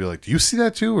Kristen and be like, "Do you see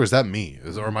that too? Or is that me?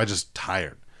 Or am I just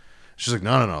tired?" She's like,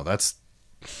 No. That's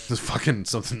fucking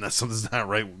something's not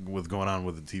right with going on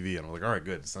with the TV. And I'm like, all right,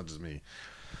 good. It's not just me.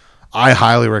 I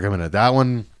highly recommend it. That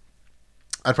one,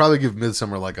 I'd probably give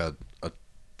Midsummer like a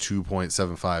 2.75,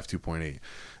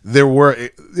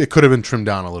 2.8. It could have been trimmed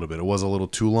down a little bit. It was a little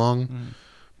too long,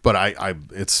 but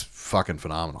it's fucking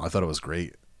phenomenal. I thought it was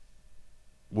great.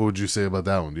 What would you say about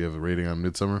that one? Do you have a rating on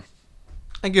Midsummer?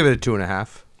 I give it a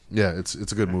 2.5. Yeah, it's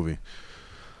a good movie.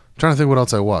 I'm trying to think what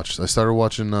else I watched. I started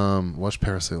watching watched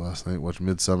Parasite last night. Watched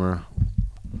Midsummer,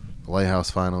 The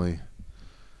Lighthouse finally.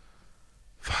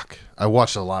 Fuck, I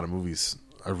watched a lot of movies.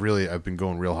 I've been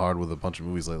going real hard with a bunch of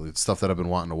movies lately. It's stuff that I've been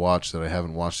wanting to watch that I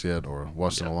haven't watched yet or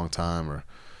watched in a long time. Or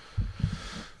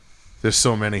there's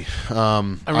so many.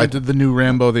 I did the new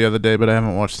Rambo the other day, but I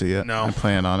haven't watched it yet. No, I'm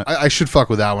playing on it. I should fuck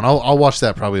with that one. I'll watch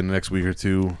that probably in the next week or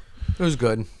two. It was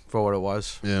good for what it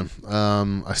was. Yeah.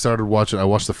 I started watching. I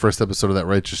watched the first episode of that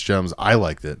Righteous Gems. I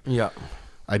liked it. Yeah.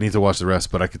 I need to watch the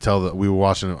rest, but I could tell that we were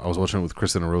watching it. I was watching it with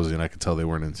Kristen and Rosie, and I could tell they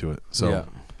weren't into it. So yeah.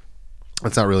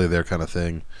 It's not really their kind of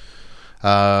thing.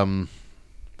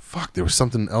 Fuck, there was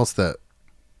something else that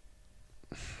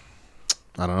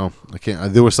I don't know.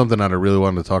 There was something that I really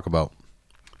wanted to talk about.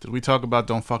 Did we talk about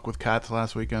Don't Fuck with Cats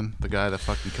last weekend? The guy that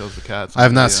fucking kills the cats. I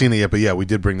have not seen it yet, but yeah, we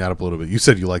did bring that up a little bit. You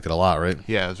said you liked it a lot, right?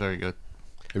 Yeah, it was very good.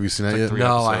 Have you seen that Like yet? 3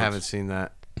 No, episodes. I haven't seen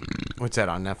that. What's that,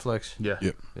 on Netflix? Yeah.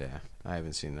 Yep. Yeah, I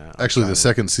haven't seen that. Actually, the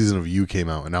second season of You came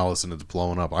out, and now listen, it's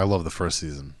blowing up. I love the first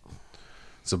season.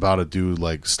 It's about a dude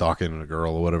like stalking a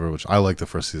girl or whatever, which I like the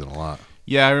first season a lot.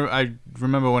 Yeah, I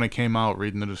remember when it came out,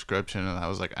 reading the description, and I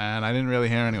was like, and I didn't really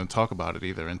hear anyone talk about it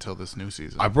either until this new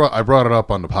season. I brought it up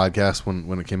on the podcast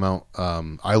when it came out.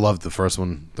 I loved the first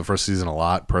season a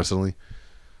lot personally,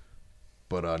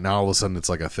 but now all of a sudden it's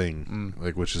like a thing,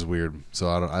 like, which is weird. So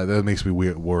that makes me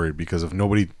worried because if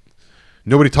nobody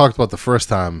talked about the first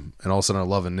time, and all of a sudden are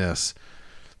loving this,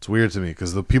 it's weird to me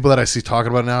because the people that I see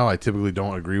talking about it now, I typically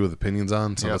don't agree with opinions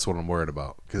on. So That's what I'm worried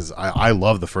about because I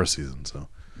love the first season. So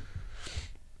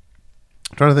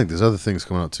I'm trying to think. There's other things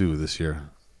coming out too this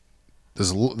year. There's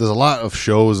a lot of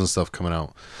shows and stuff coming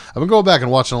out. I've been going back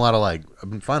and watching a lot of I've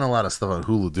been finding a lot of stuff on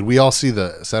Hulu. Did we all see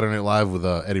the Saturday Night Live with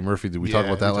Eddie Murphy? Did we talk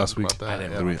about that last week? I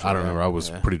didn't I don't remember. I was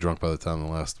pretty drunk by the time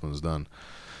the last one was done.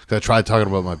 'Cause I tried talking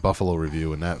about my Buffalo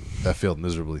review, and that failed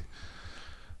miserably.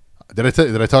 Did I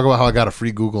talk about how I got a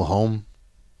free Google Home?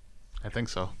 I think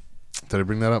so. Did I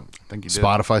bring that up? I think you did.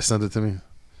 Spotify sent it to me.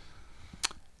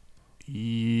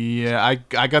 Yeah,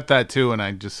 I got that too, and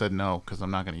I just said no because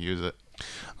I'm not going to use it.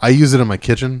 I use it in my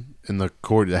kitchen in the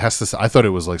cord. It has to. I thought it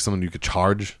was like something you could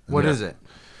charge. What is it?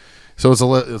 So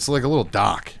it's like a little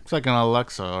dock. It's like an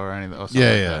Alexa or anything. Or something Yeah,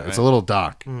 like yeah. that, right? It's a little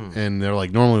dock, and they're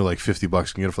like normally like $50.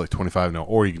 You can get it for like 25 now,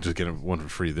 or you can just get one for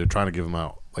free. They're trying to give them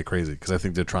out like crazy because I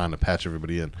think they're trying to patch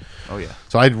everybody in. Oh yeah.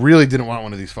 So I really didn't want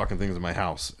one of these fucking things in my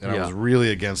house, and I Yeah. was really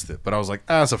against it. But I was like,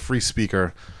 it's a free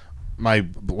speaker. My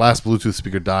last Bluetooth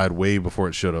speaker died way before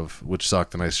it should have, which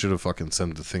sucked, and I should have fucking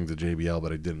sent the thing to JBL,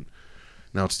 but I didn't.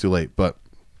 Now it's too late. But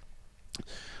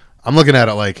I'm looking at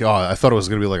it like, I thought it was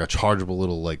going to be like a chargeable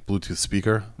little like Bluetooth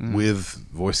speaker with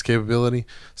voice capability.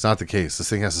 It's not the case. This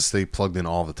thing has to stay plugged in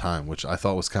all the time, which I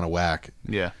thought was kind of whack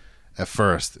Yeah. at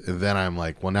first. And then I'm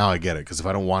like, well, now I get it, because if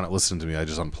I don't want it listening to me, I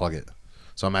just unplug it.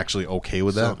 So I'm actually okay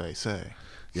with So that. they say.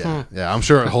 Yeah, yeah. I'm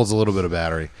sure it holds a little bit of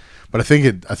battery, but I think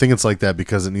it's like that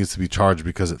because it needs to be charged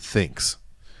because it thinks,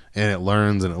 and it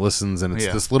learns and it listens, and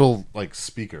it's this little like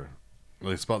speaker,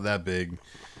 like it's about that big,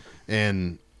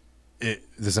 and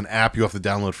there's an app you have to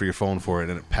download for your phone for it,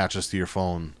 and it patches to your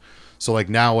phone. So like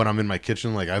now when I'm in my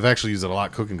kitchen, like I've actually used it a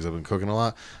lot cooking because I've been cooking a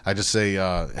lot. I just say,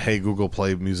 "Hey Google,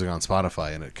 play music on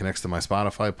Spotify," and it connects to my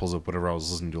Spotify, pulls up whatever I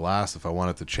was listening to last. If I want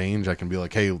it to change, I can be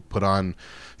like, "Hey, put on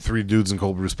Three Dudes and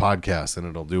Cold Brews podcast," and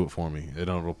it'll do it for me.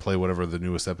 It'll play whatever the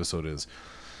newest episode is.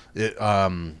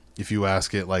 If you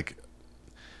ask it, like,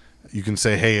 you can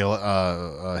say, "Hey,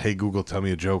 hey Google, tell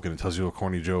me a joke," and it tells you a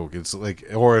corny joke. It's like,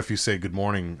 or if you say, "Good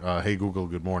morning," "Hey Google,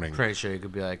 good morning." Pretty sure you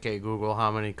could be like, "Hey Google,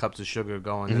 how many cups of sugar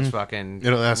go in this fucking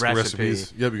It'll ask recipe?"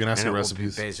 recipes. Yep, you can ask And it it will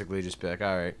recipes. basically just be like,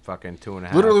 "All right, fucking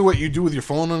 2.5." Literally, what you do with your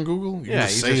phone on Google, you Yeah,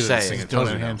 just you say just that say thing, it. it tells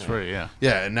Doing you. it hands free. Yeah.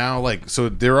 Yeah, and now like so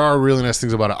there are really nice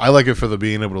things about it. I like it for the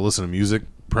being able to listen to music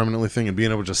permanently thing and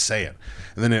being able to just say it,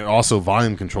 and then it also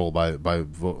volume control by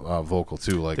vocal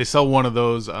too. Like They sell one of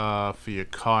those for your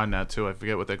car now too. I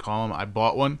forget what they call them. I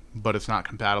bought one, but it's not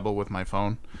compatible with my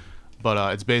phone.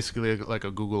 But it's basically like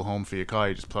a Google Home for your car.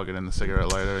 You just plug it in the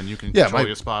cigarette lighter, and you can control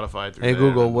your Spotify through Hey there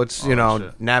Google, and what's all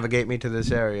that shit. navigate me to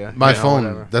this area? my You know, phone,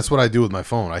 whatever. that's what I do with my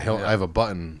phone. I have a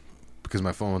button because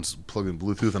my phone's plugged in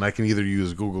Bluetooth, and I can either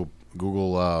use Google.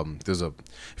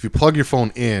 If you plug your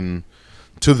phone in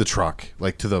to the truck,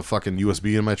 like to the fucking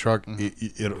USB in my truck,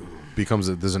 it becomes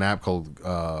there's an app called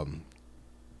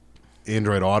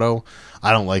Android Auto.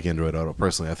 I don't like Android Auto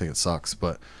personally. I think it sucks,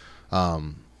 but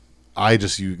I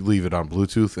just leave it on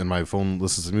Bluetooth, and my phone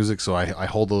listens to music. So I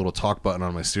hold the little talk button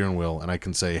on my steering wheel, and I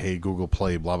can say, "Hey Google,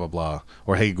 play blah blah blah,"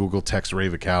 or "Hey Google, text Ray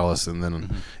Vicalis," and then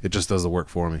it just does the work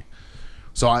for me.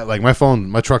 So I like my phone.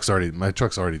 My truck's already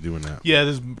doing that. Yeah,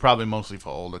 this is probably mostly for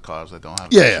older cars that don't have.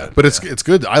 Yeah, that yeah, shit. but it's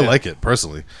good. I like it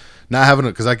personally. Not having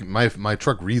it because my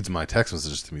truck reads my text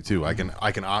messages to me too. I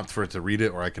can opt for it to read it,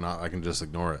 or I can just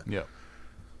ignore it. Yeah.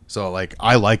 So like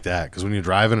I like that because when you're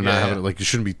driving and not having it, yeah. like you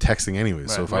shouldn't be texting anyway.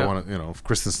 So Right, if I want to, if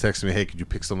Kristen's texting me, "Hey, could you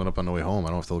pick something up on the way home?" I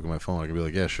don't have to look at my phone. I can be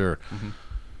like, "Yeah, sure."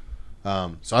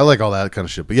 So I like all that kind of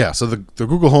shit. But yeah, so the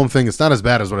Google Home thing, it's not as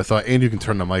bad as what I thought, and you can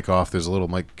turn the mic off. There's a little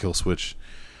mic kill switch.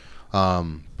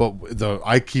 But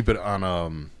I keep it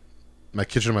on my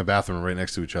kitchen and my bathroom are right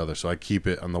next to each other, so I keep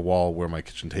it on the wall where my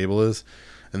kitchen table is,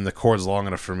 and the cord's long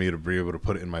enough for me to be able to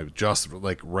put it in my just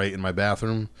like right in my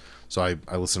bathroom. So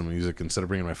I listen to music instead of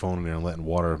bringing my phone in there and letting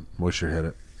water moisture hit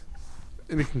it,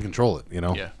 and you can control it.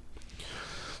 Yeah.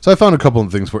 So I found a couple of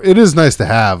things for it. It is nice to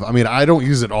have. I mean, I don't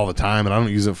use it all the time, and I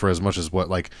don't use it for as much as what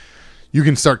like. You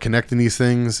can start connecting these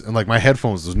things, and like my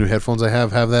headphones, those new headphones I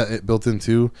have that built in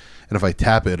too. And if I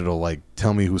tap it, it'll like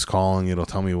tell me who's calling. It'll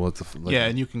tell me what the Yeah,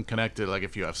 and you can connect it like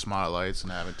if you have smart lights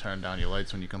and have it turn down your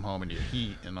lights when you come home and your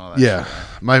heat and all that. Yeah,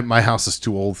 shit. my house is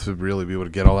too old to really be able to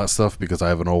get all that stuff because I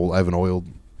have an oiled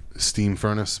steam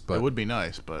furnace. But It would be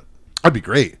nice, but that'd be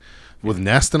great with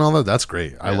Nest and all that. That's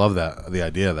great. I love that the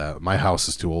idea of that. My house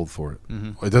is too old for it.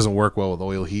 It doesn't work well with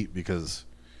oil heat because.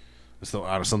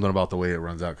 There's something about the way it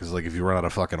runs out because like if you run out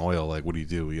of fucking oil, like what do you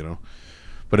do?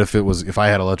 But if I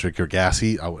had electric or gas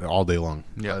heat, all day long.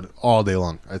 Yeah, all day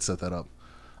long, I'd set that up.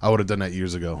 I would have done that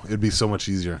years ago. It'd be so much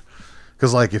easier.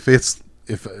 Because like if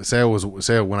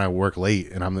when I work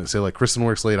late and I'm gonna say like Kristen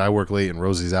works late, I work late, and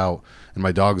Rosie's out, and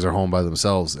my dogs are home by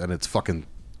themselves, and it's fucking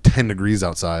 10 degrees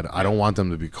outside. I don't want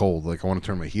them to be cold. Like I want to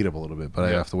turn my heat up a little bit, but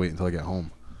I have to wait until I get home.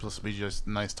 plus it'd be just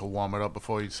nice to warm it up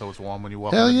before so it's warm when you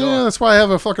walk Hell in the yeah, door. that's why I have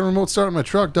a fucking remote start in my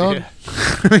truck, dog. Yeah.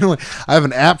 I mean, like, I have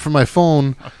an app for my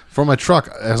phone for my truck.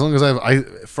 As long as I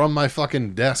from my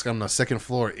fucking desk on the second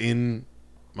floor in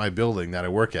my building that I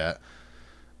work at,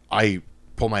 I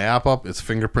pull my app up. It's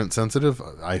fingerprint sensitive.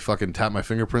 I fucking tap my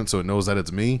fingerprint so it knows that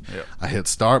it's me. Yep. I hit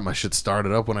start. My shit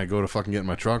started up when I go to fucking get in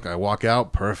my truck. I walk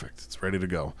out. Perfect. It's ready to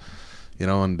go. You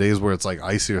know, on days where it's like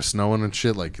icy or snowing and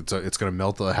shit, like it's gonna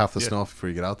melt half the snow before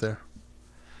you get out there.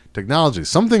 Technology.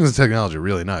 Some things in technology are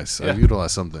really nice. I've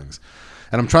utilized some things.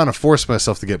 And I'm trying to force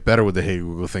myself to get better with the Hey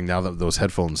Google thing now that those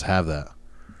headphones have that.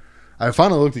 I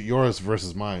finally looked at yours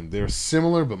versus mine. They're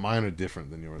similar, but mine are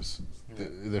different than yours.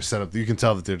 They're set up. You can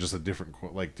tell that they're just a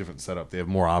different setup. They have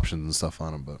more options and stuff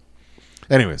on them. But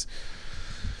anyways,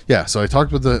 yeah, so I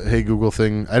talked with the Hey Google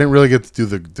thing. I didn't really get to do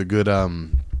the good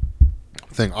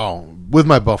thing. Oh, with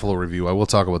my Buffalo review, I will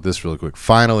talk about this really quick.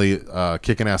 Finally,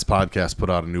 Kickin' Ass Podcast put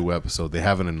out a new episode. They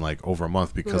haven't in like over a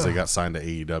month because they got signed to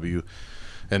AEW,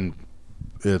 and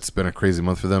it's been a crazy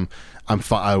month for them. I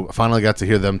finally got to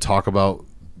hear them talk about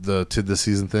the Tid This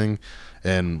Season thing,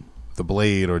 and the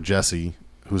Blade, or Jesse,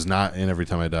 who's not in Every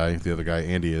Time I Die, the other guy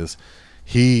Andy is.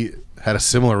 He had a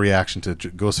similar reaction to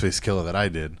Ghostface Killer that I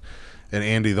did. And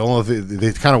Andy,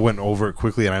 they kind of went over it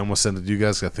quickly, and I almost sent it to you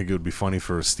guys. I think it would be funny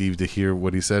for Steve to hear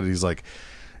what he said. He's like,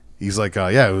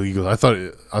 yeah. He goes, I thought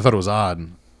it was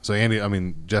odd.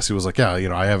 So Jesse was like, yeah, you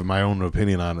know, I have my own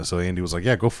opinion on it. So Andy was like,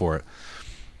 yeah, go for it.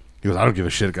 He goes, I don't give a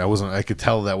shit. I could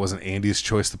tell that wasn't Andy's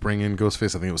choice to bring in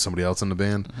Ghostface. I think it was somebody else in the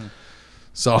band. Mm-hmm.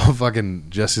 So fucking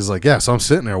Jesse's like, yeah. So I'm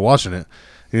sitting there watching it.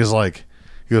 He's like.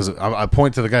 He goes, I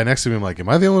point to the guy next to me. I'm like, am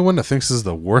I the only one that thinks this is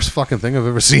the worst fucking thing I've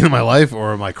ever seen in my life,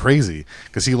 or am I crazy?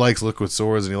 Because he likes Liquid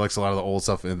Swords and he likes a lot of the old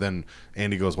stuff. And then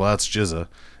Andy goes, well, that's Jizza.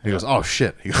 And he goes, oh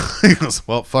shit. He goes,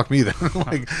 well, fuck me then.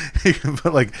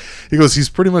 He goes, he's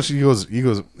pretty much.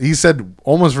 He said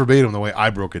almost verbatim the way I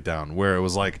broke it down, where it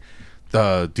was like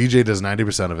the DJ does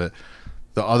 90% of it.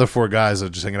 The other four guys are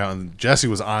just hanging out, and Jesse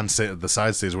was on the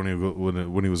side stage when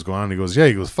he was going on. He goes,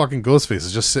 fucking Ghostface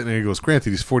is just sitting there. He goes,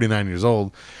 granted, he's 49 years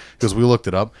old. He goes, we looked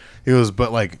it up. He goes,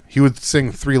 but like he would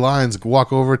sing 3 lines,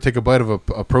 walk over, take a bite of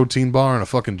a protein bar and a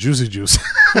fucking Juicy Juice.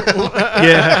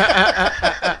 Yeah,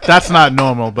 that's not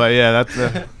normal, but yeah,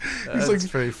 that's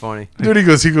like pretty funny, dude. He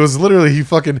goes, literally,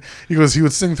 he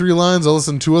would sing 3 lines. All of a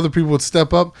sudden, 2 other people would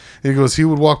step up. And he goes, he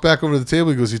would walk back over to the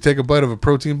table. He goes, you take a bite of a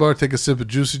protein bar, take a sip of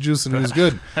Juicy Juice, and it was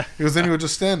good. He goes, then he would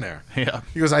just stand there. Yeah.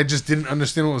 He goes, I just didn't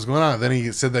understand what was going on. Then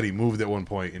he said that he moved at one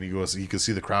point, and he goes, he could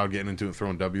see the crowd getting into it,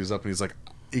 throwing W's up, and he's like,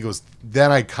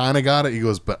 then I kind of got it. He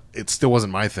goes, but it still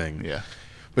wasn't my thing. Yeah.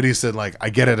 But he said, like, I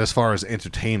get it as far as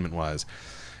entertainment wise.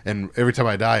 And Every Time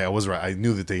I Die, I was right. I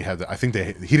knew that they had to,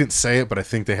 he didn't say it, but I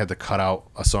think they had to cut out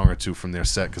a song or 2 from their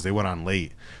set because they went on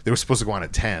late. They were supposed to go on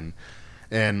at 10.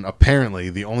 And apparently,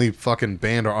 the only fucking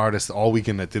band or artist all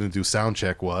weekend that didn't do sound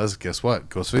check was, guess what?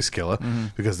 Ghostface Killer. Mm-hmm.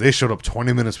 Because they showed up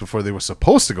 20 minutes before they were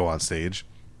supposed to go on stage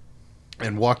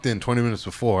and walked in 20 minutes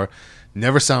before,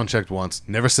 never sound checked once,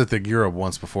 never set their gear up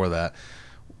once before that.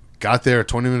 Got there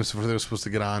 20 minutes before they were supposed to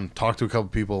get on, talked to a couple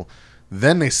people.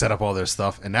 Then they set up all their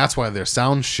stuff, and that's why their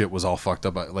sound shit was all fucked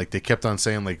up. Like, they kept on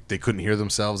saying, like, they couldn't hear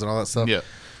themselves and all that stuff. Yeah.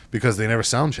 Because they never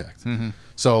sound checked. Mm-hmm.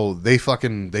 So they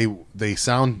fucking, they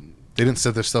didn't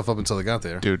set their stuff up until they got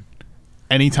there. Dude,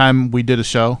 anytime we did a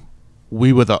show,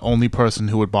 we were the only person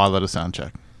who would bother to sound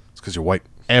check. It's because you're white.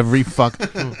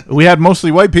 We had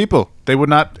mostly white people. They would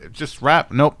not just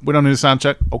rap. Nope, we don't need a sound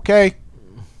check. Okay.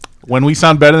 When we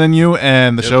sound better than you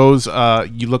and the shows,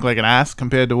 you look like an ass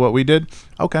compared to what we did.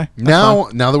 Okay. Now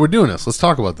that we're doing this, let's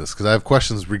talk about this because I have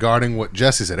questions regarding what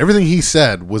Jesse said. Everything he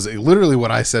said was literally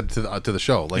what I said to the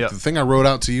show. Like the thing I wrote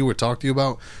out to you or talked to you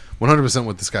about, 100%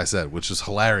 what this guy said, which is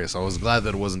hilarious. I was glad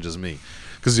that it wasn't just me.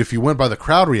 Because if you went by the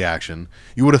crowd reaction,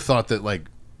 you would have thought that, like,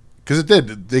 because it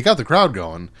did. They got the crowd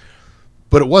going,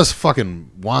 but it was fucking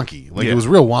wonky. Like, it was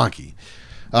real wonky.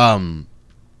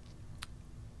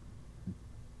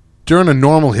 During a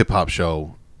normal hip-hop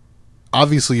show,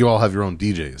 obviously you all have your own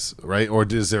DJs, right? Or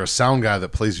is there a sound guy that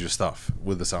plays your stuff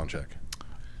with the sound check?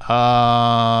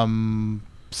 Some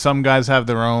guys have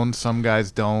their own. Some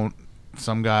guys don't.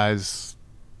 Some guys,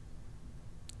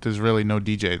 there's really no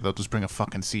DJ. They'll just bring a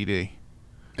fucking CD.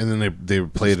 And then they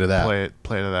play to that.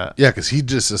 Play to that. Yeah, because he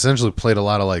just essentially played a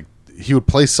lot of, like, he would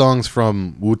play songs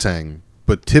from Wu-Tang,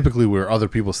 but typically were other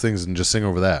people's things and just sing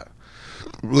over that.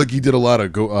 Like, he did a lot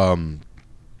of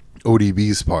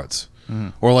ODB's parts. Mm-hmm.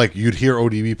 Or, like, you'd hear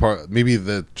ODB part. Maybe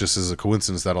that just is a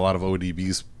coincidence that a lot of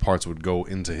ODB's parts would go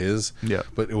into his. Yeah.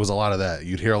 But it was a lot of that.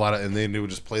 You'd hear a lot of, and then they would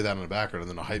just play that in the background, and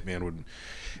then the hype man would.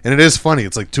 And it is funny.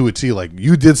 It's like to a T. Like,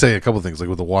 you did say a couple things, like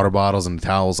with the water bottles and the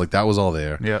towels. Like, that was all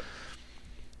there. Yeah.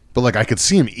 But, like, I could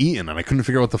see him eating, and I couldn't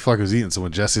figure out what the fuck he was eating. So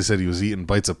when Jesse said he was eating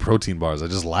bites of protein bars, I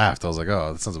just laughed. I was like,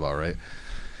 oh, that sounds about right.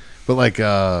 But, like,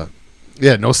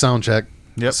 no sound check.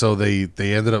 Yep. So they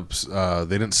ended up,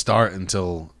 they didn't start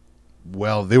until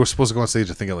well, they were supposed to go on stage,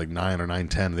 I think, at like 9 or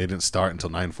 9:10. They didn't start until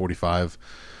 9:45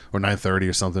 or 9:30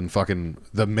 or something. Fucking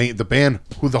the band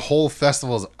who the whole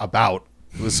festival is about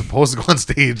was supposed to go on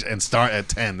stage and start at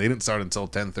 10. They didn't start until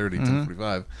 10:30,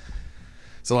 10:45.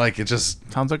 So like it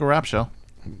just Sounds like a rap show.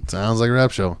 sounds like a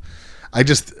rap show. I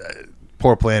just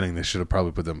poor planning. They should have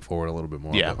probably put them forward a little bit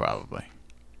more. Yeah, but probably.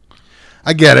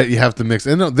 I get it. You have to mix.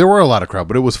 And there were a lot of crowd,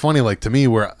 but it was funny, like, to me,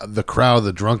 where the crowd,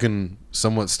 the drunken,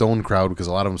 somewhat stoned crowd, because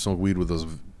a lot of them smoke weed with those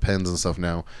pens and stuff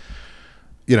now,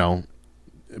 you know,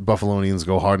 Buffalonians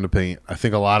go hard in the paint. I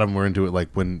think a lot of them were into it, like,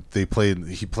 when he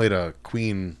played a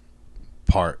Queen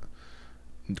part.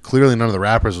 Clearly none of the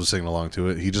rappers was singing along to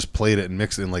it. He just played it and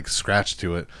mixed it and, like, scratched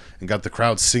to it and got the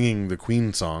crowd singing the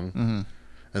Queen song. Mm-hmm.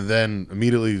 And then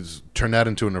immediately turned that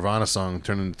into a Nirvana song,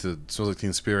 turned into Smells Like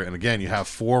Teen Spirit. And again, you have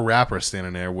 4 rappers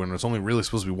standing there when it's only really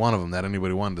supposed to be one of them that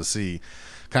anybody wanted to see.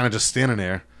 Kind of just standing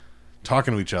there,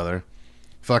 talking to each other.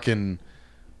 Fucking,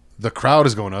 the crowd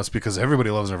is going nuts because everybody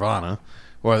loves Nirvana.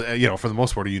 Or, you know, for the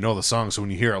most part, you know the song. So when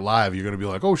you hear it live, you're going to be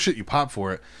like, oh shit, you pop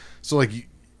for it. So, like,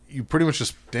 you pretty much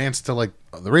just dance to, like,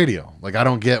 the radio. Like, I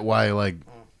don't get why, like...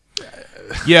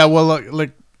 Yeah, well,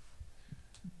 like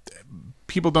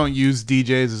people don't use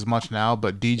DJs as much now,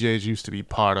 but DJs used to be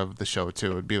part of the show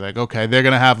too. It'd be like, okay, they're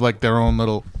gonna have like their own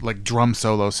little like drum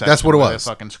solo section. That's what it where was.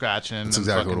 They're fucking scratching That's and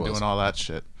exactly fucking what it was. doing all that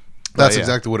shit. That's But, yeah.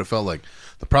 exactly what it felt like.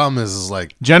 The problem is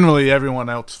like... Generally, everyone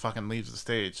else fucking leaves the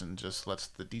stage and just lets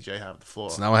the DJ have the floor.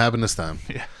 It's not what happened this time.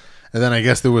 Yeah. And then I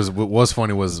guess what was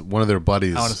funny was one of their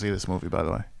buddies... I want to see this movie, by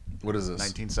the way. What is this?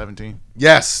 1917.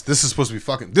 Yes, this is supposed to be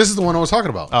fucking... This is the one I was talking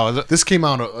about. Oh, is it? This came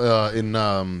out in...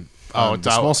 It's the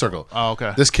out. Small Circle. Oh,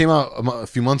 okay. This came out a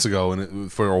few months ago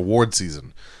for award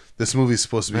season. This movie's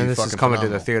supposed to be And this fucking is coming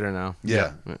phenomenal. to the theater now.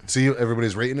 Yeah. See,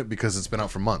 everybody's rating it because it's been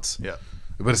out for months. Yeah.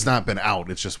 But it's not been out.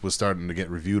 It just was starting to get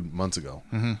reviewed months ago.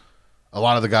 Mm-hmm. A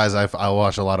lot of the guys, I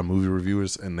watch a lot of movie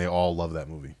reviewers, and they all love that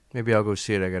movie. Maybe I'll go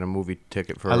see it. I got a movie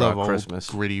ticket for I love old Christmas.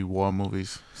 gritty war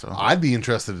movies. So I'd be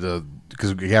interested to...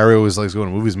 Because Gary always likes going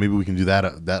to movies. Maybe we can do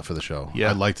that for the show.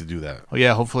 Yeah. I'd like to do that. oh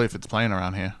yeah, hopefully if it's playing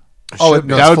around here. Oh, Should be.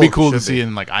 no, That it's would be full- cool to should see be.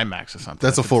 in like IMAX or something.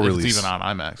 That's a if full if release. It's even on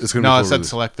IMAX. It's gonna be no, full it said release.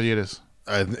 select theaters.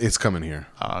 It's coming here.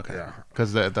 Oh, okay. Yeah.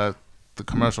 Because the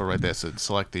commercial right there said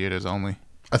select theaters only.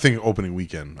 I think opening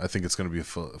weekend. I think it's going to be a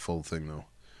full thing, though.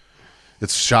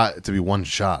 It's shot to be one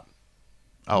shot.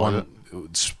 Oh, is it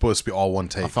It's supposed to be all one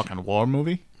take. a fucking war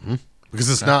movie? Because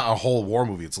it's not a whole war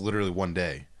movie. It's literally one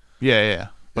day. Yeah.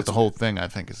 But the whole thing, I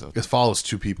think, is a... It follows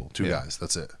 2 people, 2 Yeah. guys.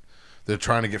 That's it. They're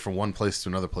trying to get from one place to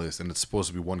another place, and it's supposed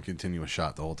to be one continuous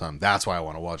shot the whole time. That's why I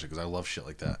want to watch it, because I love shit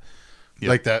like that. Yep.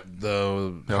 Like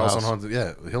the Hill House House. on Haunted,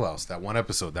 yeah, Hill House. That one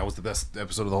episode, that was the best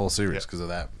episode of the whole series Yep. because of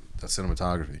that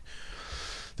cinematography.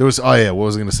 There was, oh yeah, what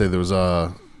was I going to say? There was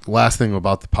last thing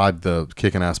about the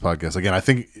Kickin' Ass podcast. Again, I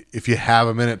think if you have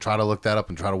a minute, try to look that up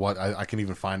and try to watch. I can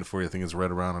even find it for you. I think it's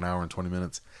right around an hour and 20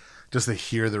 minutes. Just to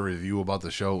hear the review about the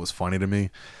show, it was funny to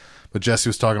me. But Jesse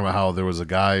was talking about how there was a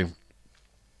guy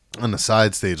on the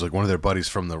side stage, like one of their buddies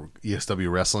from the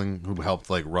ESW wrestling, who helped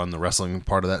like run the wrestling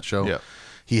part of that show. Yeah.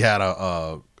 He had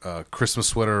a Christmas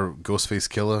sweater, Ghostface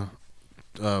Killer,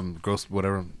 ghost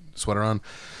whatever sweater on.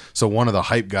 So one of the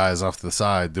hype guys off to the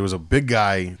side, there was a big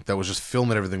guy that was just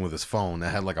filming everything with his phone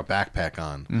that had like a backpack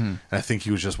on. And I think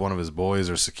he was just one of his boys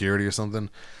or security or something.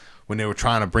 When they were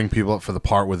trying to bring people up for the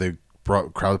part where they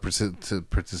brought crowd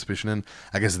participation in,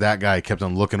 I guess that guy kept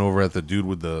on looking over at the dude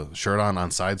with the shirt on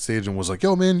side stage and was like,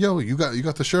 yo man, you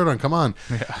got the shirt on, come on.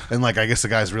 Yeah. And like I guess the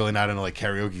guy's really not into like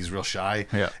karaoke, he's real shy.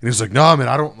 Yeah. And he's like, no man,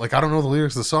 I don't know the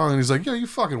lyrics of the song. And he's like, yo, you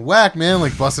fucking whack, man,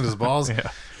 like busting his balls.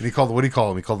 Yeah. And he called, what do you call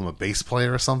him? He called him a bass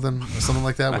player or something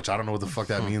like that, which I don't know what the fuck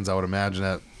that means. I would imagine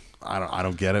that I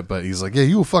don't get it, but he's like, yeah,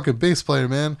 you a fucking bass player,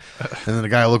 man. And then the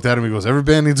guy looked at him, he goes, every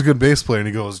band needs a good bass player. And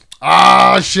he goes,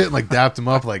 shit, and like dapped him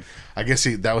up. Like, I guess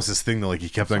that was his thing though. Like he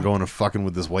kept on going and fucking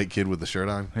with this white kid with the shirt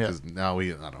on. Yeah. Because now I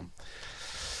don't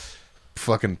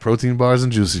fucking protein bars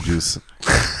and juicy juice.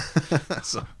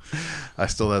 So I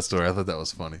stole that story. I thought that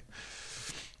was funny.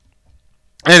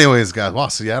 Anyways, guys, wow,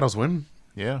 Seattle's winning.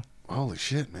 Yeah. Holy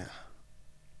shit, man.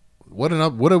 What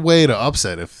a way to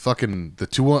upset if fucking the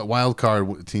 2 wild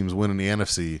card teams win in the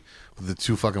NFC with the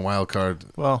 2 fucking wild card.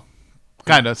 Well,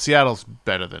 kind of. Seattle's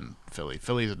better than Philly.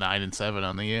 Philly's 9-7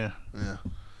 on the year. Yeah.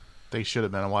 They should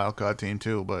have been a wild card team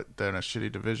too, but they're in a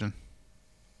shitty division.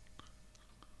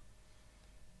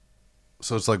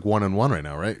 So it's like 1-1 right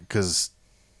now, right? Because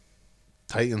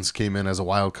Titans came in as a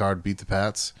wild card, beat the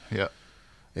Pats, Yeah.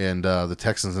 and the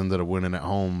Texans ended up winning at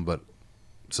home, but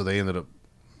so they ended up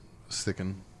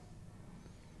sticking.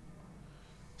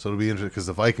 So it'll be interesting because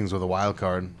the Vikings were the wild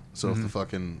card. So if the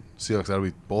fucking Seahawks, that'll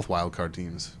be both wild card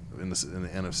teams in the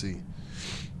NFC.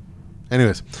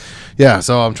 Anyways, yeah.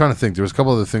 So I'm trying to think. There was a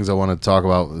couple other things I wanted to talk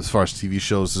about as far as TV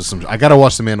shows. I gotta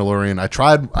watch The Mandalorian.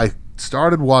 I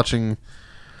started watching.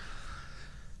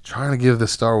 Trying to give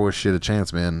this Star Wars shit a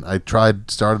chance, man. I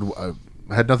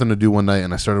had nothing to do one night,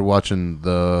 and I started watching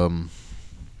what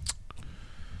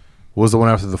was the one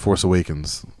after The Force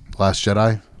Awakens? Last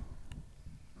Jedi?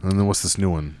 And then what's this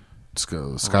new one?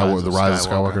 Skywalker, The Rise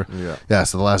of Skywalker? Yeah,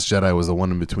 so The Last Jedi was the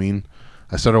one in between.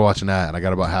 I started watching that, and I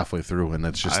got about halfway through, and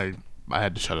it's just... I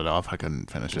had to shut it off. I couldn't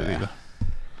finish it either.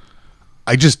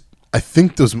 I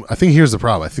think here's the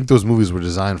problem. I think those movies were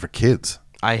designed for kids.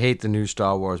 I hate the new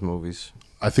Star Wars movies.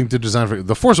 I think they're designed for...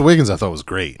 The Force Awakens I thought was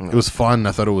great. It was fun.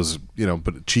 I thought it was,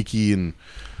 but cheeky and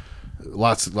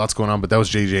lots going on, but that was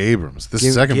J.J. Abrams.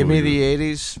 Give me the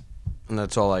 80s, and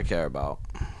that's all I care about.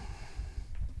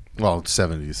 Well,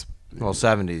 70s. Well,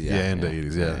 70s, yeah. Yeah, and the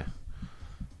 80s, yeah.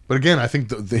 But again, I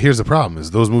think here's the problem,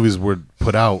 is those movies were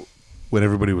put out when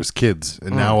everybody was kids,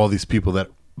 and now all these people that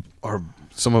are...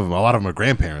 a lot of them are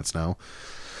grandparents now,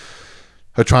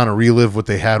 are trying to relive what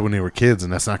they had when they were kids,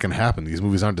 and that's not going to happen. These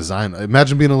movies aren't designed...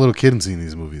 Imagine being a little kid and seeing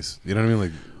these movies. You know what I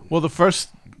mean? Well, The Force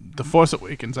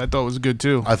Awakens, I thought was good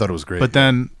too. I thought it was great. But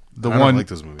then the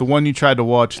one you tried to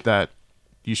watch that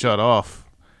you shut off,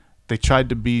 they tried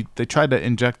to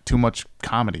inject too much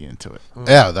comedy into it.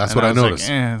 Yeah, that's what I noticed.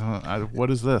 What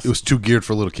is this? It was too geared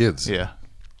for little kids. Yeah.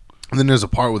 And then there's a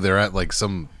part where they're at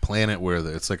some planet where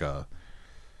it's like a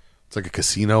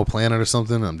casino planet or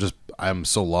something. I'm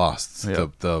so lost. Yeah.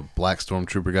 The black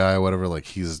stormtrooper guy or whatever,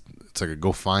 it's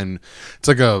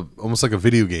almost like a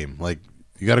video game. Like,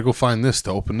 you got to go find this to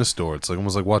open this door. It's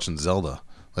almost like watching Zelda.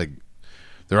 Like,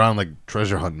 they're on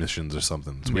treasure hunt missions or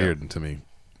something. It's weird to me.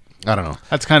 I don't know.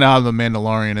 That's kind of how The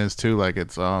Mandalorian is too. Like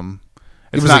it's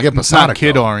it's not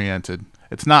kid oriented.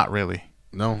 It's not really.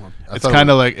 No, it's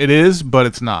kind of like it is, but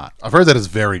it's not. I've heard that it's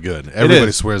very good.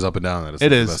 Everybody swears up and down that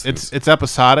it is. It's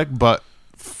episodic, but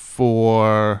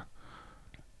there's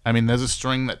a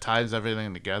string that ties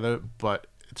everything together, but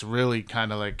it's really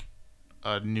kind of like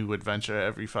a new adventure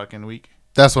every fucking week.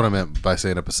 That's what I meant by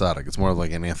saying episodic. It's more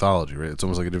like an anthology, right? It's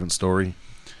almost like a different story.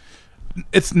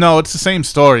 It's the same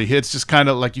story. It's just kind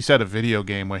of like you said, a video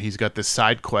game where he's got this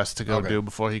side quest to go do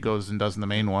before he goes and does the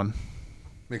main one.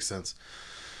 Makes sense.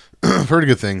 I've heard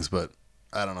good things, but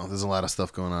I don't know. There's a lot of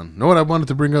stuff going on. Know what I wanted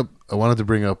to bring up?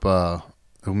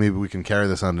 Maybe we can carry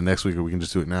this on to next week, or we can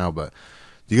just do it now. But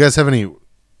do you guys have any?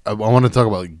 I want to talk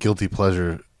about guilty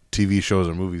pleasure TV shows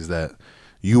or movies that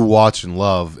you watch and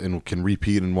love and can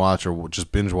repeat and watch or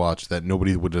just binge watch that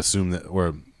nobody would assume that,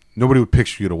 or nobody would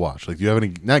picture you to watch. Like, do you have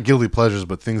any, not guilty pleasures,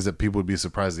 but things that people would be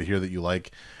surprised to hear that you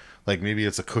like? Like, maybe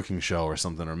it's a cooking show or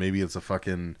something, or maybe it's a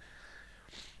fucking,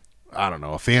 I don't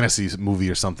know, a fantasy movie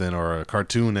or something, or a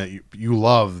cartoon that you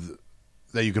love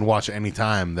that you can watch at any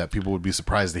time that people would be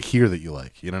surprised to hear that you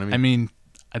like. You know what I mean?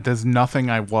 There's nothing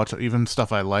I watch, even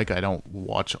stuff I like, I don't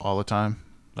watch all the time.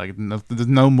 Like, there's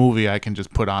no movie I can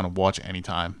just put on and watch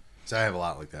anytime. So I have a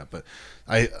lot like that, but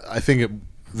I think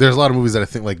there's a lot of movies that I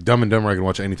think, like Dumb and Dumber, I can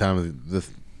watch anytime,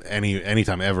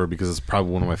 anytime ever, because it's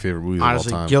probably one of my favorite movies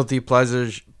Honestly, of all time. Guilty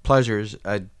pleasures.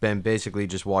 I've been basically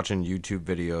just watching YouTube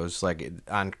videos. Like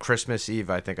on Christmas Eve,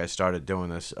 I think I started doing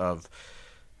this, of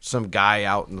some guy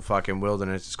out in the fucking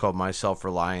wilderness. It's called My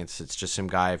Self-Reliance. It's just some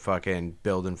guy fucking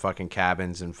building fucking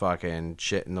cabins and fucking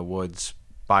shit in the woods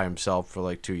by himself for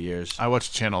like 2 years. I watch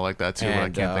a channel like that too, but I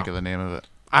can't think of the name of it.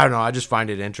 I don't know. I just find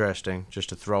it interesting just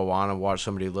to throw on and watch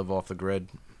somebody live off the grid.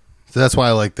 So that's why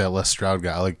I like that Les Stroud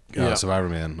guy. I like Survivor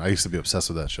Man. I used to be obsessed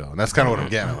with that show, and that's kind of what I'm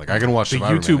getting at. Like, I can watch the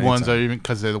Survivor YouTube Man ones are even,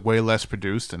 because they're way less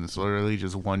produced, and it's literally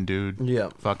just one dude.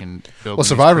 Fucking building. Well,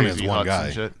 Survivor Man's one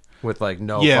guy with like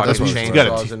no that's fucking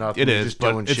chainsaws enough. It is,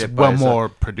 but it's well more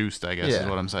produced, I guess, is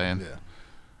what I'm saying.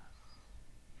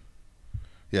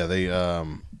 Yeah. They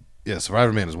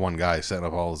Survivor Man is one guy setting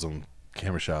up all his own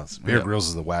camera shots. Bear Grylls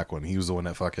is the whack one. He was the one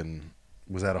that fucking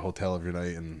was at a hotel every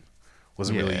night and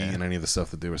wasn't really eating any of the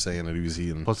stuff that they were saying that he was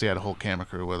eating. Plus, he had a whole camera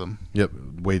crew with him. Yep,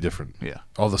 way different. Yeah,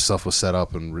 all the stuff was set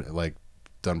up and like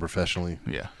done professionally.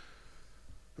 Yeah.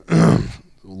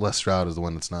 Les Stroud is the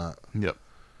one that's not. Yep.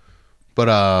 But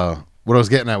what I was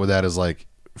getting at with that is, like,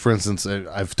 for instance,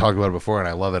 I've talked about it before, and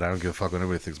I love it. I don't give a fuck what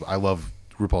anybody thinks, but I love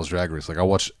RuPaul's Drag Race. Like, I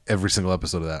watch every single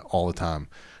episode of that all the time.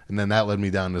 And then that led me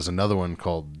down. There's another one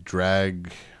called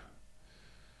Drag.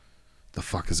 The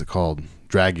fuck is it called?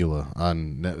 Dragula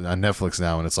on Netflix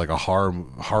now, and it's like a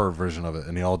horror version of it,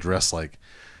 and they all dress like,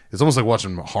 it's almost like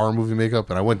watching horror movie makeup.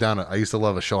 And I went down. I used to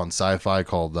love a show on Sci-Fi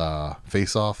called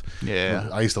Face Off. Yeah,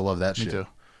 I used to love that shit. Me too.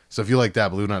 So if you like that,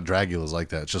 believe it or not, Dragula's like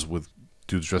that. It's just with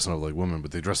dudes dressing up like women,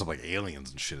 but they dress up like aliens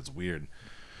and shit. It's weird.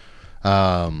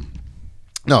 No,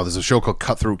 there's a show called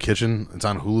Cutthroat Kitchen. It's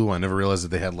on Hulu. I never realized that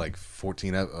they had like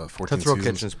 14 Cutthroat seasons.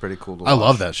 Kitchen's pretty cool to I watch.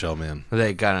 love that show, man.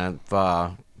 They kind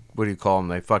of, what do you call them?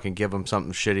 They fucking give them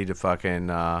something shitty to fucking,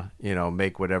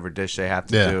 make whatever dish they have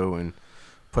to do and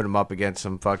put them up against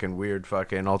some fucking weird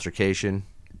fucking altercation.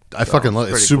 I fucking love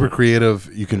it. It's super cool. creative.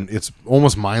 It's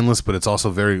almost mindless, but it's also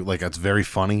very, like, it's very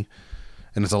funny.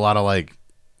 And it's a lot of, like,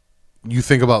 you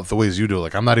think about the ways you do it.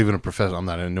 Like, I'm not even a professional. I'm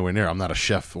not nowhere near. I'm not a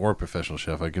chef or a professional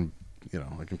chef. I can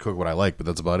cook what I like, but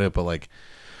that's about it. But, like,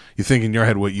 you think in your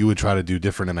head what you would try to do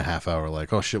different in a half hour.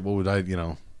 Like, oh, shit, what would I,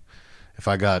 if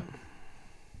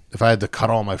I had to cut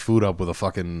all my food up with a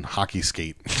fucking hockey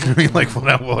skate, I mean, like,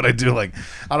 what would I do? Like,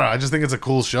 I don't know. I just think it's a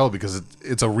cool show because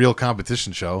it's a real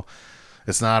competition show.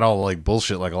 It's not all like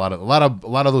bullshit. Like a lot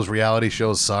of those reality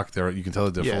shows suck. You can tell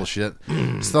that they're full of shit.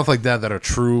 Stuff like that are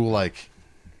true. Like,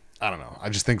 I don't know. I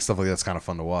just think stuff like that's kind of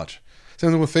fun to watch. Same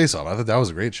thing with Face Off. I thought that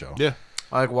was a great show. Yeah.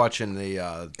 I like watching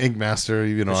the Ink Master.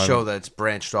 the show that's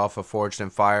branched off of Forged in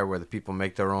Fire, where the people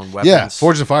make their own weapons. Yeah,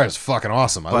 Forged in Fire is fucking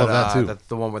awesome. I love that too. That's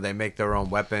the one where they make their own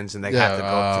weapons and they have to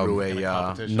go through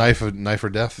a Knife or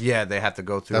Death. yeah, they have to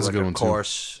go through That's a like good a one, too.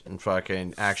 course and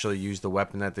fucking actually use the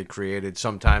weapon that they created.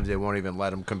 Sometimes they won't even let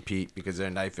them compete because their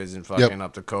knife isn't fucking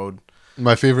up to code.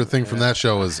 My favorite thing from that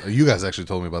show is you guys actually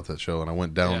told me about that show, and I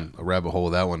went down a rabbit hole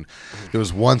with that one. There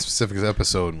was one specific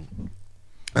episode,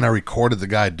 and I recorded the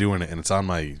guy doing it, and it's on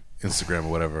my Instagram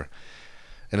or whatever.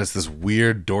 And it's this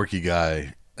weird dorky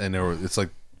guy, and it's like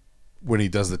when he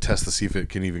does the test to see if it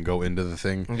can even go into the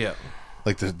thing. Yeah.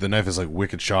 Like the knife is like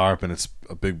wicked sharp, and it's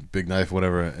a big knife,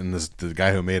 whatever. And the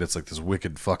guy who made it's like this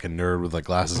wicked fucking nerd with like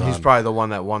glasses on. He's probably the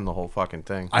one that won the whole fucking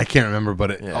thing. I can't remember,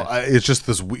 but it's just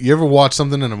this. You ever watch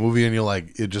something in a movie and you're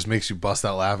like, it just makes you bust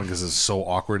out laughing because it's so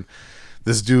awkward.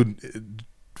 This dude,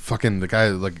 fucking the guy,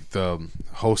 like the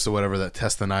host or whatever that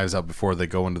tests the knives out before they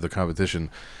go into the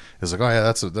competition, is like, oh yeah,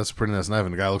 that's a pretty nice knife.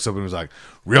 And the guy looks up and was like,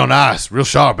 real nice, real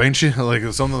sharp, ain't you? Like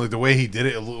something like the way he did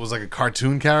it, it was like a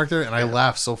cartoon character, and I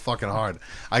laughed so fucking hard.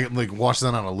 I like watched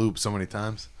that on a loop so many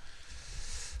times.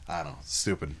 I don't know,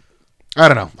 stupid. I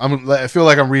don't know. I feel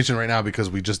like I'm reaching right now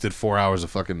because we just did 4 hours of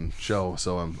fucking show,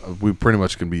 so we pretty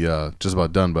much can be just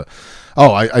about done. But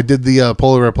I did the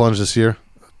polar bear plunge this year.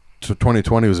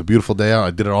 2020 was a beautiful day out.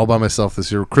 I did it all by myself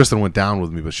this year. Kristen went down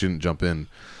with me, but she didn't jump in,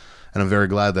 and I'm very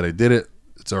glad that I did it.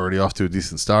 It's already off to a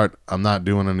decent start. I'm not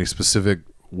doing any specific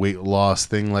weight loss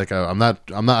thing. Like I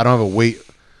don't have a weight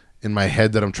in my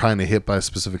head that I'm trying to hit by a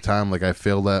specific time. Like I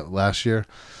failed at last year,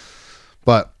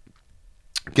 but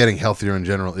getting healthier in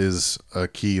general is a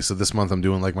key. So this month I'm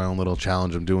doing like my own little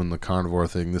challenge. I'm doing the carnivore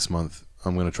thing this month.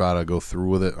 I'm going to try to go through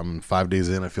with it. I'm 5 days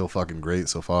in. I feel fucking great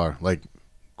so far. Like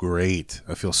great.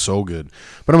 I feel so good,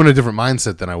 but I'm in a different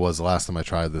mindset than I was the last time I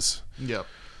tried this. Yep.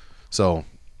 So,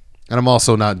 and I'm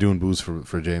also not doing booze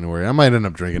for January. I might end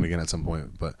up drinking again at some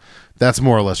point, but that's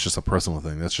more or less just a personal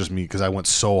thing. That's just me because I went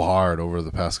so hard over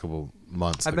the past couple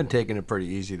months. I've been taking it pretty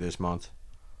easy this month.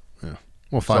 Yeah.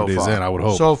 Well, 5 days in, I would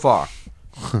hope. So far.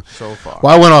 So far.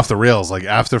 Well, I went off the rails. Like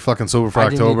after fucking Sober for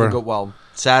October.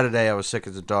 Saturday I was sick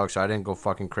as a dog, so I didn't go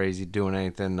fucking crazy doing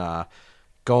anything.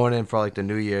 Going in for like the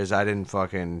New Year's, I didn't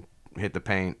fucking hit the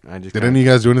paint. Did any of you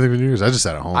guys do anything for New Year's? I just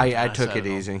sat at home. I took it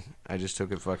easy. I just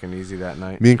took it fucking easy that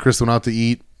night. Me and Chris went out to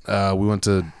eat. We went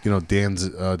to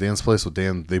Dan's place with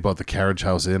Dan. They bought the Carriage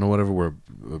House Inn or whatever, where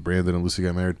Brandon and Lucy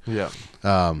got married. Yeah.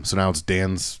 So now it's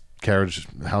Dan's Carriage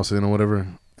House Inn or whatever.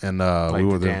 And like we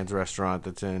were there. Dan's restaurant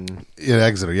that's in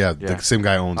Exeter. Yeah, the same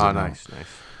guy owns it. Oh, now. nice.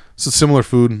 So similar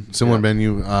food, similar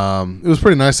menu. It was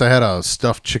pretty nice. I had a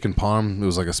stuffed chicken parm. It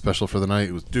was like a special for the night.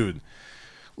 It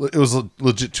was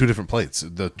legit 2 different plates.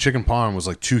 The chicken parm was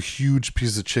like 2 huge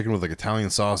pieces of chicken with like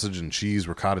Italian sausage and cheese,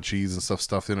 ricotta cheese and stuff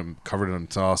stuffed in it, covered in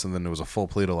sauce, and then there was a full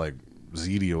plate of like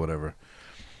ziti or whatever.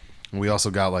 And we also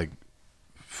got like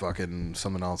fucking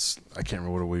something else. I can't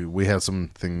remember what we had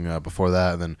something before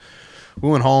that, and then we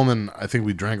went home and I think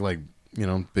we drank like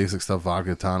basic stuff,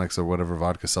 vodka tonics or whatever,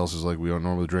 vodka seltzers like we don't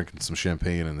normally drink, and some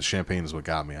champagne. And the champagne is what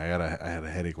got me. I had a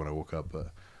headache when I woke up,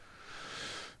 but.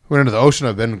 Went into the ocean.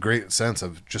 I've been great since.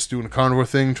 I've just doing a carnivore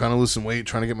thing, trying to lose some weight,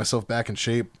 trying to get myself back in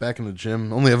shape, back in the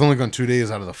gym. I've only gone 2 days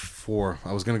out of the 4.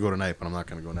 I was gonna go tonight, but I'm not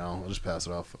gonna go now. I'll just pass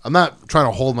it off. I'm not trying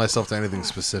to hold myself to anything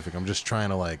specific. I'm just trying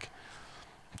to like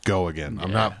go again.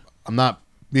 Yeah. I'm not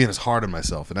being as hard on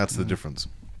myself, and that's the difference.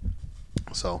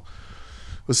 So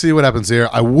we'll see what happens here.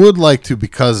 I would like to,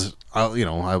 because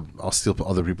I'll steal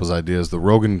other people's ideas. The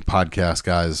Rogan podcast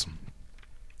guys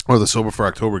or the Sober for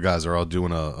October guys are all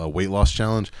doing a weight loss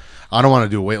challenge. I don't want to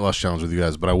do a weight loss challenge with you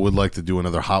guys, but I would like to do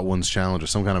another Hot Ones challenge or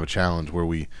some kind of a challenge where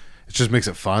it just makes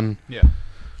it fun. Yeah.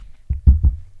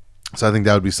 So I think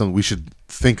that would be something we should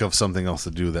think of something else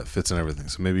to do that fits in everything.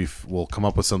 So maybe we'll come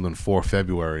up with something for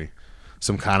February,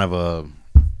 some kind of a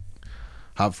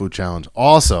hot food challenge.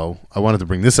 Also, I wanted to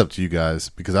bring this up to you guys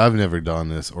because I've never done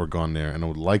this or gone there, and I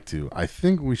would like to. I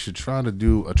think we should try to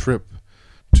do a trip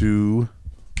to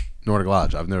Nordic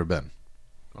Lodge. I've never been.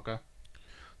 Okay.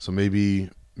 So maybe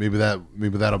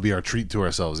that'll be our treat to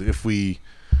ourselves. If we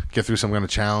get through some kind of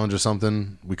challenge or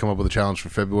something, we come up with a challenge for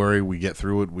February, we get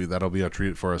through it, that'll be our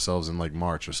treat for ourselves in like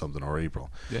March or something, or April.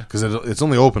 Yeah. Because it's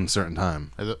only open a certain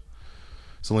time. Is it?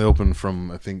 It's only open from,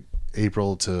 I think,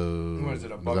 April to What is it,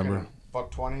 November.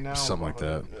 $1.20 now? Something like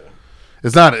that.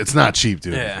 Yeah. It's not cheap,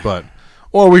 dude. Yeah. But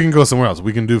or we can go somewhere else.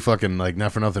 We can do fucking like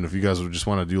Not For Nothing if you guys would just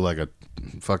want to do like a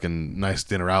fucking nice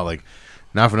dinner out. Like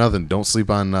Not For Nothing, don't sleep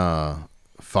on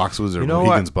Foxwoods or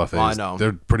Mohegan's buffets. Well, I know.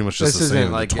 They're pretty much just This the same.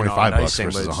 isn't like $25 nice thing,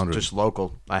 versus but it's $100. just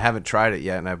local. I haven't tried it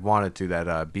yet, and I've wanted to. That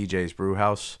BJ's Brew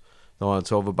House, the one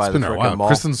that's over by It's the been there a frickin' while. mall.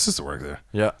 Kristen's sister worked there.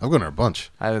 Yeah, I've gone there a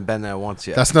bunch. I haven't been there once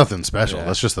yet. That's nothing special. Yeah.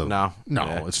 That's just a no. no.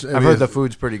 Yeah. It's I've heard the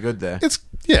food's pretty good there. It's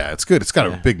good. It's got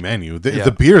a Yeah. big menu. Yeah.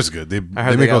 The beer's good. They I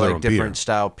heard make they all got their like own different beer.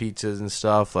 style pizzas and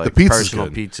stuff, like pizza's personal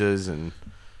good. pizzas and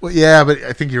Well, yeah, but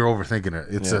I think you're overthinking it.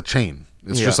 It's Yeah. a chain.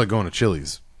 It's Yeah. just like going to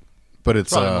Chili's, but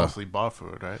it's Probably mostly bar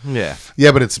food, right? yeah.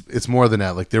 yeah, but it's more than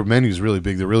that. Like their menu's really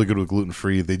big. They're really good with gluten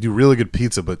free. They do really good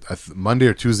pizza, but Monday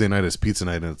or Tuesday night is pizza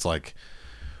night, and it's like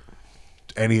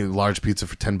any large pizza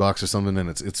for $10 or something, and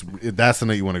that's the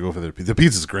night you want to go for their pizza. The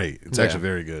pizza's great. It's Yeah. actually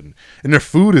very good, and their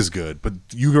food is good. But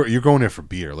you're going there for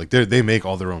beer. Like they make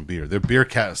all their own beer. Their beer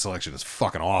cat selection is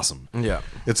fucking awesome. Yeah.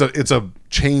 It's a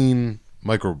chain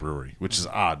microbrewery, which is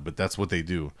odd, but that's what they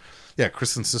do. Yeah,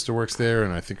 Kristen's sister works there,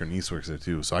 and I think her niece works there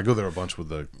too. So I go there a bunch with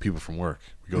the people from work.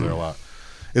 We go there a lot.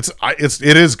 It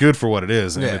is good for what it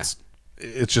is, and Yeah.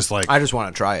 it's just like I just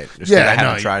want to try it. Just 'cause yeah, I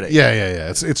haven't no, tried it. Yeah.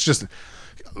 It's just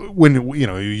when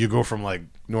you go from like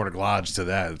Nordic Lodge to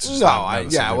that. It's just No, not I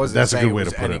the same. wasn't That's a saying good way it to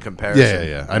was put any it. comparison.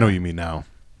 Yeah. I know what you mean now.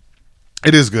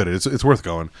 It is good. It's worth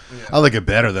going. I like it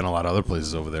better than a lot of other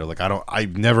places over there. Like I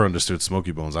never understood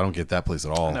Smoky Bones. I don't get that place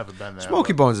at all. I've never been there.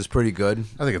 Smoky Bones is pretty good.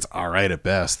 I think it's all right at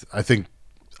best. I think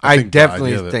I the idea of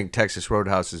definitely it- think Texas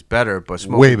Roadhouse is better, but Way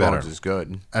Smoky better. Bones is good.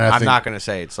 And I I'm think- not going to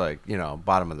say it's like,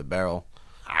 bottom of the barrel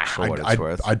for what it's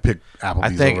worth. I'd pick Applebee's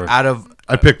I think over.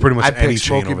 I'd pick pretty much I'd any pick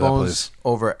chain Smoky over that Bones place.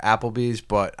 over Applebee's,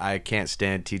 but I can't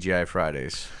stand TGI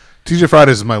Fridays. TJ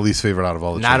Fridays is my least favorite out of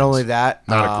all the Not chains. only that,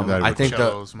 Not a- I think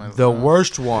Cello's my- the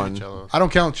worst one, Cello's. I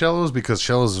don't count Cello's because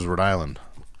Cello's is Rhode Island.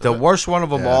 the worst one of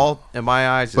them Yeah. all in my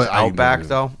eyes is But I Outback, never-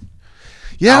 though.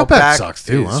 Yeah, Outback Outback sucks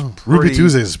too. is Huh? Ruby pretty-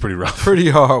 Tuesdays is pretty rough. Pretty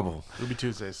horrible. Ruby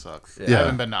Tuesday sucks. Yeah. I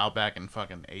haven't been to Outback in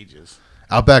fucking ages.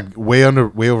 Outback way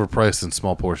overpriced in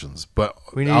small portions. But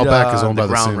We need Outback is owned by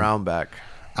the ground same. roundback.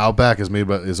 Outback is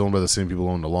owned by the same people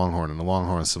who own the Longhorn, and the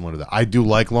Longhorn is similar to that. I do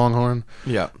like Longhorn,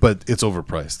 Yeah. but it's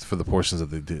overpriced for the portions that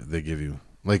they give you.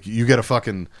 Like you get a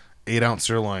fucking 8-ounce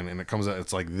sirloin, and it comes out.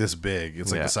 It's like this big.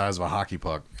 It's like Yeah. the size of a hockey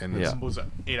puck, and it's, Yeah. It was an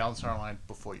 8-ounce sirloin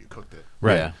before you cooked it.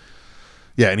 right. Yeah.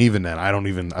 Yeah, and even then, I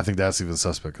think that's even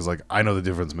suspect because like I know the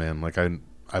difference, man. Like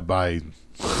I buy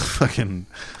fucking.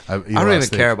 I I don't even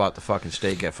care about the fucking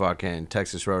steak at fucking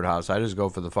Texas Roadhouse. I just go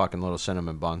for the fucking little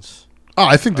cinnamon buns. Oh,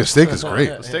 I think their steak is great.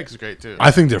 The steak is great too.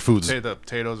 I think their food's. The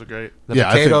potatoes are great. The Yeah,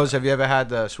 I think- potatoes. Have you ever had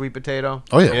the sweet potato?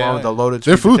 Oh, yeah. The one with the loaded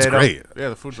Their sweet food's potato? great. Yeah,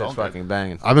 the food's all It's good. fucking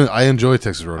banging. I enjoy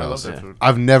Texas Roadhouse. their food.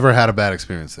 I've never had a bad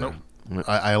experience there. Nope.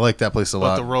 I like that place a But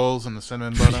lot. the rolls and the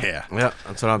cinnamon butter. Yeah. Yeah,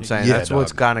 that's what I'm saying. Yeah, That's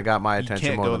what's dog. kind of got my You attention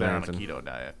can't more go than there on a anything. keto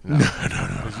diet. No,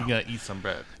 because you gotta eat some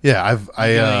bread. Yeah, You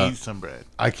gotta eat I some bread.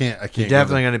 can't You're go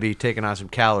definitely going to be taking on some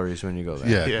calories when you go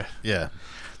there. Yeah, Yeah. yeah,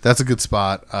 that's a good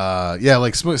spot. Yeah,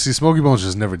 like Smoky Bones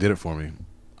just never did it for me.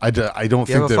 I don't You think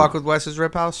ever that. fuck with Wes's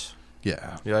Rip House?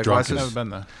 Yeah, You like Drunken. Wes's? Never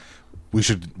been there. We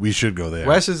should go there.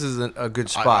 Wes's is a good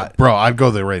spot. Bro, I'd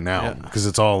go there right now Yeah. because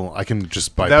it's all I can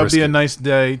just buy. That would be brisket. a nice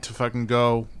day to fucking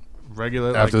go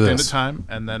regular After like dinner this. time,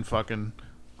 and then fucking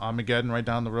Armageddon right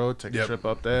down the road. Take Yep. a trip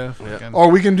up there. Fucking, Or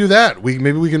we can do that. We've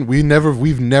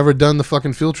never done the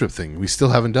fucking field trip thing. We still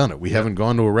haven't done it. We haven't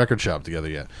gone to a record shop together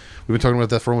yet. We've been talking about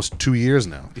that for almost 2 years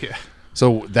now. Yeah.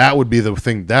 So that would be the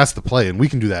thing. That's the play, and we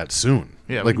can do that soon.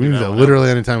 Yeah, like we we can can do do that that literally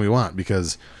anytime we want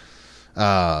because,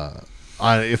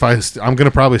 I'm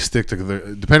gonna probably stick to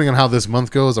depending on how this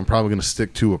month goes. I'm probably gonna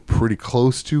stick to a pretty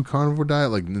close to carnivore diet,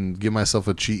 like and give myself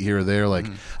a cheat here or there. Like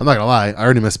I'm not gonna lie, I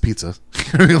already miss pizza.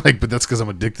 Like, but that's because I'm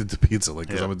addicted to pizza, like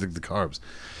because I'm addicted to carbs.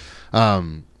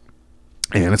 And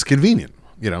it's convenient.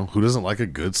 who doesn't like a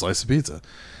good slice of pizza?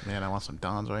 Man, I want some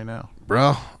Don's right now.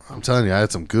 Bro, I'm telling you, I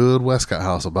had some good Westcott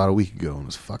House about a week ago, and it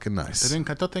was fucking nice. I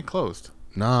thought they closed.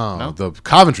 No, the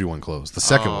Coventry one closed. The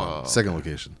second one, second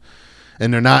location.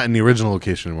 And they're not in the original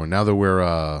location anymore. Now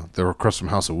they're across from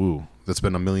House of Woo. That's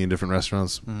been a million different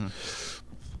restaurants.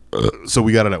 Mm-hmm. So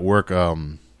we got it at work. I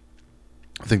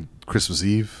think Christmas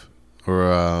Eve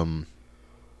or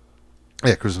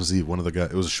Christmas Eve. One of the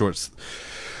guys. It was a short.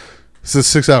 It's a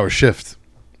 6-hour shift,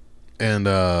 and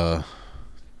it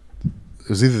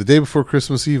was either the day before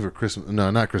Christmas Eve or Christmas.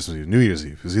 No, not Christmas Eve. New Year's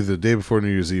Eve. It was either the day before New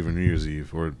Year's Eve or New Year's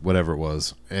Eve or whatever it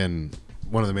was. And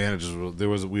one of the managers,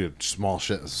 we had small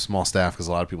staff because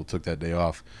a lot of people took that day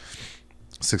off.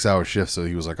 6-hour shift, so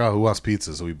he was like, "Oh, who wants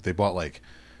pizza?" So they bought like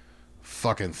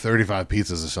fucking 35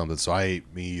 pizzas or something. So I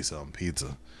ate me some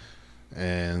pizza,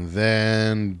 and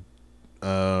then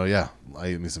I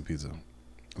ate me some pizza.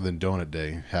 And then Donut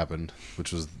Day happened,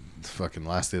 which was the fucking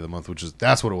last day of the month.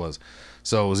 That's what it was.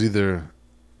 So it was either,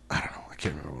 I don't know, I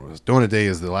can't remember what it was. Donut Day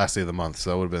is the last day of the month, so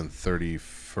that would have been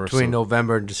 31st. Between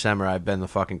November and December, I've been the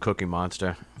fucking cookie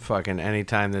monster. Fucking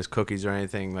anytime there's cookies or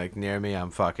anything like near me, I'm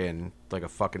fucking like a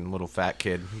fucking little fat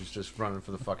kid who's just running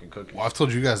for the fucking cookies. Well, I've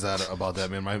told you guys about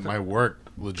that, man. My work,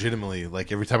 legitimately,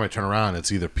 like every time I turn around, it's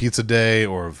either pizza day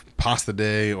or pasta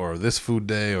day or this food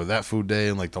day or that food day.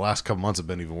 And like the last couple months have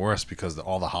been even worse because of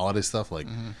all the holiday stuff. Like,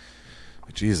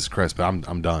 Jesus Christ, but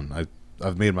I'm done.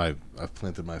 I've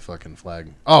planted my fucking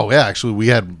flag. Oh yeah, actually we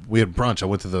had brunch. I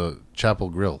went to the Chapel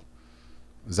Grill.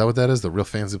 Is that what that is? The real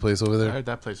fancy place over there? I heard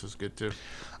that place was good too.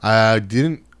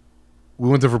 We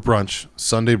went there for brunch,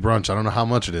 Sunday brunch. I don't know how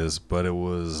much it is, but it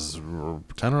was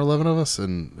 10 or 11 of us,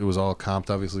 and it was all comped,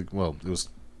 obviously. Well, it was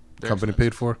company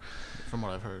paid for. From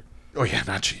what I've heard. Oh, yeah,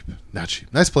 not cheap. Not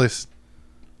cheap. Nice place.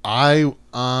 I,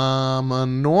 on a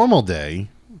normal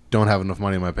day, don't have enough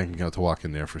money in my bank account to walk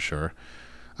in there for sure.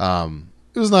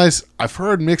 It was nice. I've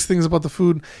heard mixed things about the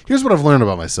food. Here's what I've learned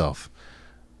about myself.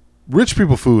 Rich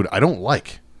people food I don't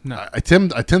like. No. I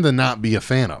tend to not be a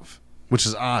fan of, which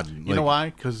is odd. You know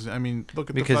why? Because I mean, look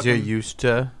at because you're used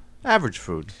to average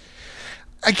food.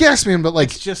 I guess, man, but like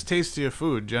it's just tastier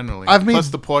food generally. I've made, plus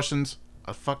the portions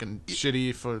are fucking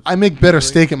shitty for. I make better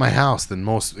steak at my house than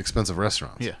most expensive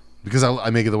restaurants. Yeah, because I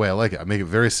make it the way I like it. I make it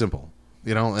very simple,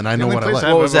 and I know what I like.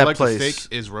 What was that place? place?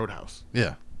 Steak is Roadhouse.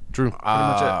 Yeah. True.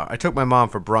 I took my mom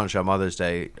for brunch on Mother's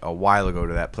Day a while ago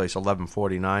to that place,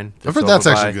 1149. I've heard that's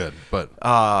actually good, but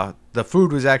the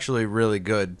food was actually really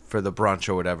good for the brunch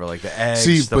or whatever, like the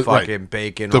eggs, the fucking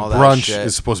bacon, all that brunch shit.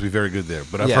 is supposed to be very good there,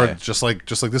 but I've heard just like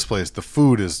this place, the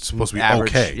food is supposed to be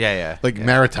average, okay. Yeah. Like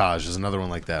Meritage is another one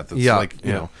like that. That's like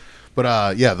you know,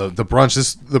 but the brunch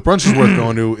is worth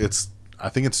going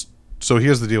to. So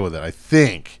here's the deal with it. I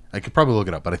think I could probably look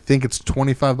it up, but I think it's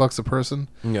 $25 a person.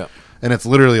 Yeah. And it's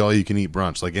literally all you can eat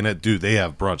brunch. Like in it, dude, they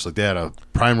have brunch. Like they had a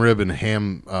prime rib and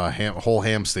whole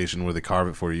ham station where they carve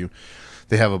it for you.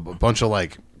 They have a bunch of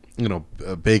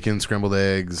bacon, scrambled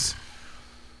eggs.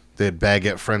 They had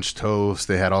baguette French toast.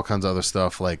 They had all kinds of other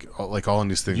stuff like all in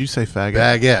these things. Did you say faggot?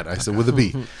 Baguette. I said with a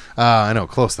B. I know,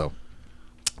 close though.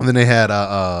 And then they had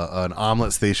an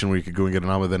omelet station where you could go and get an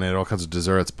omelet. Then they had all kinds of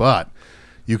desserts, but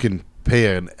you can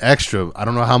pay an extra. I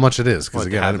don't know how much it is because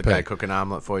again, I didn't pay. Guy cook an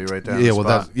omelet for you right there.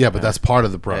 Yeah, but that's part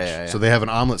of the brunch. Yeah. So they have an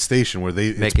omelet station where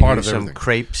it's part of everything. Some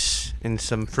crepes and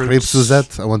some fruits. Crepe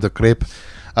Suzette. I want the crepe.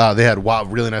 They had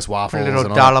really nice waffles. A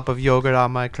little dollop of yogurt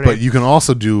on my crepe. But you can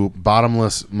also do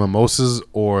bottomless mimosas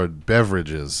or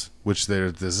beverages, which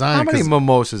they're designed. How many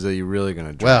mimosas are you really going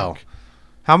to drink? Well,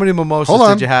 how many mimosas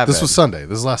did you have? This was Sunday.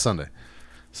 This is last Sunday.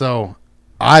 So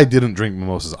I didn't drink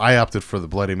mimosas. I opted for the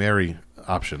Bloody Mary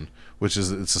option, which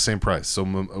is it's the same price. So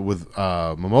with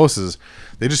mimosas,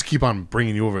 they just keep on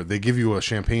bringing you over. They give you a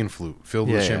champagne flute filled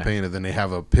with champagne, and then they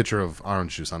have a pitcher of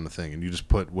orange juice on the thing, and you just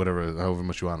put however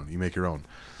much you want on it. You make your own.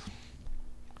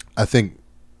 I think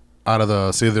out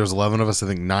of say there's 11 of us, I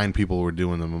think 9 people were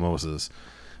doing the mimosas.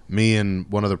 Me and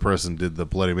one other person did the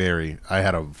Bloody Mary. They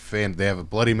have a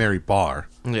Bloody Mary bar,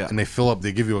 and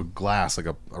they give you a glass, like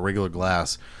a regular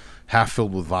glass, half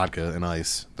filled with vodka and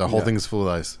ice. The whole thing is full of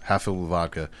ice, half filled with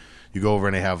vodka. You go over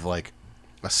and they have like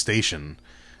a station,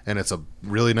 and it's a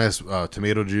really nice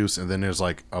tomato juice, and then there's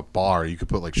like a bar. You could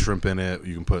put like shrimp in it.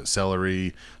 You can put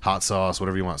celery, hot sauce,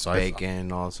 whatever you want. So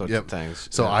bacon, all sorts of things.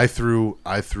 So I threw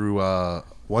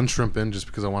one shrimp in just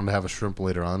because I wanted to have a shrimp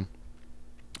later on.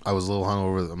 I was a little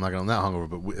hungover. I'm not hungover,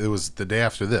 but it was the day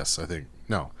after this, I think.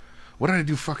 No. What did I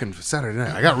do fucking Saturday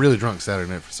night? I got really drunk Saturday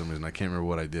night for some reason. I can't remember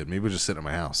what I did. Maybe I was just sitting at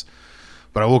my house.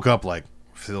 But I woke up like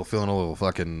still feeling a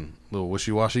little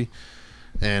wishy-washy.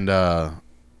 And I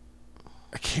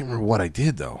can't remember what I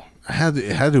did, though.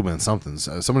 it had to have been something.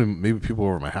 Somebody, maybe people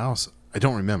over at my house. I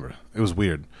don't remember. It was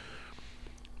weird,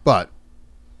 but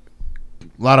a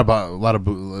lot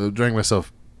of drank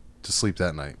myself to sleep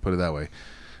that night. Put it that way,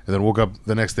 and then woke up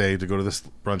the next day to go to this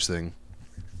brunch thing.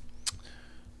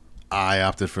 I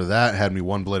opted for that. Had me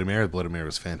one Bloody Mary. The Bloody Mary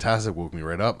was fantastic. Woke me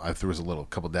right up. I threw a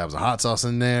couple dabs of hot sauce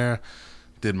in there.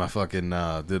 Did my fucking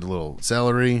did a little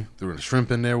celery. Threw a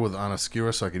shrimp in there on a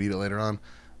skewer so I could eat it later on.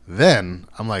 Then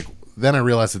I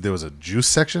realized that there was a juice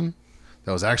section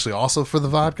that was actually also for the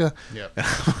vodka. Yeah.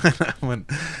 And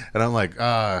I'm like, can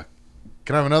I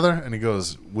have another? And he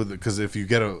goes, because if you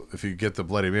get the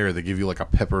Bloody Mary, they give you like a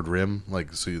peppered rim,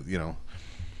 like so you know.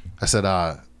 I said,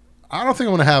 I don't think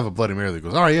I'm gonna have a Bloody Mary. He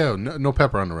goes, all right, yeah, no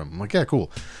pepper on the rim. I'm like, yeah,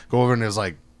 cool. Go over and there's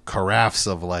like carafes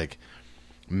of like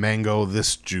mango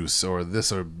this juice or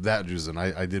this or that juice, and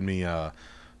I did me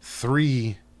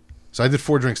 3. So I did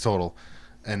 4 drinks total.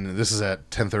 And this is at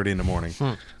 10:30 in the morning.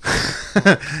 No,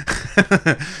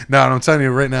 and I'm telling you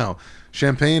right now,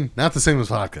 champagne, not the same as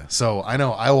vodka. So I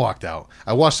know I walked out.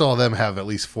 I watched all of them have at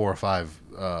least 4 or 5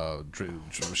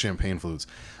 champagne flutes.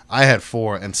 I had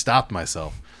 4 and stopped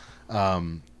myself.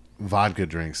 Vodka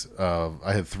drinks.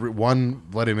 I had 1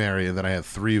 Bloody Mary, and then I had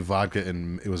 3 vodka,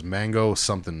 and it was mango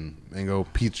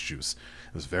peach juice.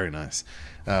 It was very nice.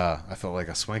 I felt like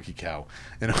a swanky cow,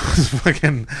 and it was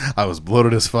fucking. I was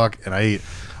bloated as fuck, and I ate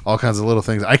all kinds of little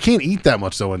things. I can't eat that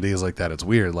much though on days like that. It's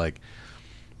weird. Like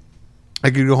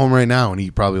I could go home right now and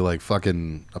eat probably like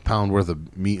fucking a pound worth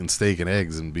of meat and steak and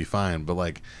eggs and be fine. But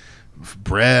like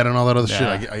bread and all that other shit,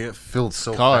 I get filled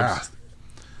so fast.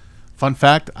 Fun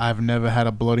fact: I've never had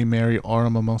a Bloody Mary or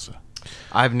a mimosa.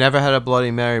 I've never had a Bloody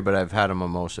Mary, but I've had a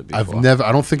mimosa before.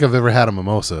 I don't think I've ever had a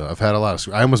mimosa. I've had a lot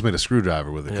of. I almost made a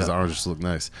screwdriver with it because the orange just looked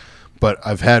nice. But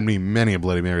I've had many a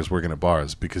Bloody Marys working at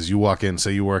bars because you walk in,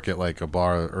 say you work at like a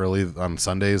bar early on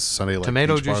Sundays, like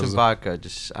tomato juice and vodka.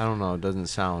 Just I don't know. It doesn't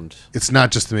sound. It's not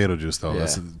just tomato juice though. Yeah.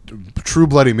 True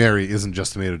Bloody Mary isn't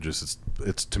just tomato juice.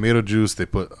 It's tomato juice. They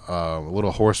put a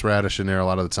little horseradish in there. A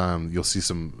lot of the time, you'll see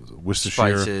some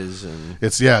Worcestershire spices and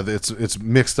it's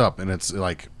mixed up and it's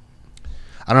like.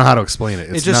 I don't know how to explain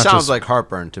it. It just sounds like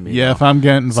heartburn to me. Yeah, though. if I'm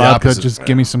getting vodka, just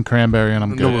give me some cranberry and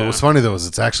I'm good. No, what's funny though is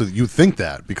it's actually you think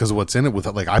that because of what's in it with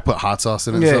like I put hot sauce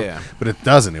in it, and stuff, but it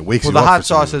doesn't. It wakes you up. Well, the hot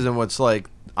sauce isn't what's like.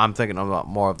 I'm thinking about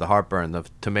more of the heartburn. The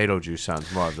tomato juice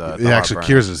sounds more of the. It actually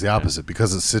cures is the opposite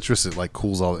because it's citrus. It like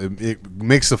cools all. It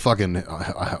makes the fucking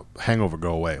hangover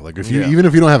go away. Like if you even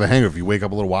if you don't have a hangover, if you wake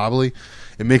up a little wobbly,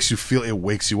 it makes you feel. It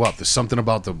wakes you up. There's something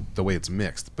about the way it's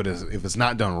mixed. But if it's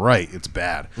not done right, it's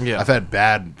bad. Yeah, I've had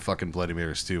bad fucking Bloody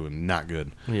Marys too, and not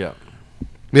good. Yeah.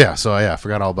 Yeah. So I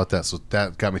forgot all about that. So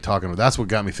that got me talking. That's what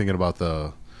got me thinking about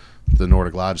the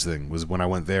Nordic Lodge thing. Was when I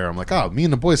went there. I'm like, oh, me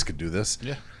and the boys could do this.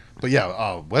 Yeah. But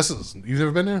yeah, Wes's. You've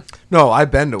never been there? No, I've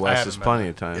been to Wes's plenty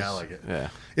of times. Yeah, I like it. Yeah,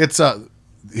 it's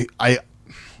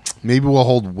maybe we'll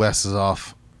hold Wes's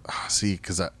off. See,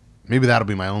 because maybe that'll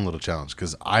be my own little challenge.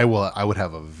 Because I would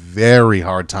have a very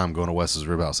hard time going to Wes's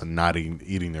Rib House and not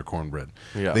eating their cornbread.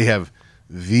 Yeah, they have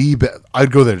the best.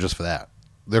 I'd go there just for that.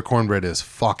 Their cornbread is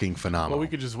fucking phenomenal. Well, we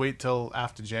could just wait till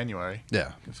after January.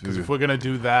 Yeah, because if we're gonna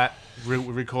do that,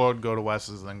 record, go to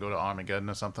Wes's, then go to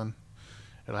Armageddon or something,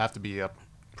 it'll have to be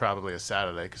probably a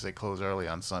Saturday because they close early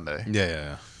on Sunday.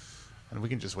 Yeah. And we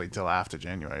can just wait till after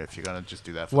January if you're gonna just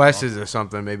do that. For Wes's or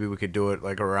something. Maybe we could do it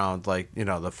like around the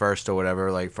 1st or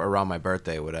whatever, like for around my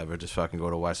birthday or whatever. Just fucking go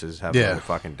to Wes's, have a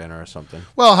fucking dinner or something.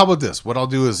 Well, how about this? What I'll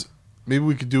do is maybe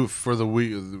we could do it for the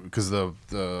week because the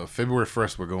February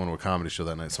 1st we're going to a comedy show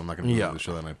that night, so I'm not gonna do the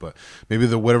show that night. But maybe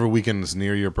the whatever weekend is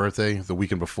near your birthday, the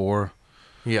weekend before.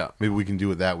 Yeah, maybe we can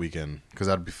do it that weekend because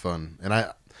that'd be fun. And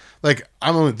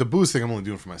I'm only the booze thing. I'm only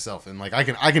doing for myself, and like I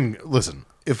can listen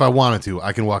if I wanted to.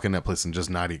 I can walk in that place and just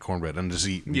not eat cornbread and just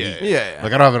eat meat. Yeah.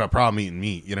 Like I don't have a problem eating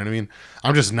meat. You know what I mean?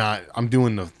 I'm just not. I'm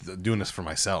doing this for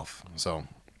myself. So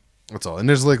that's all. And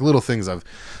there's like little things like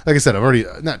I said, I've already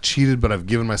not cheated, but I've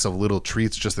given myself little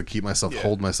treats just to keep myself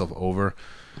hold myself over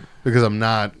because I'm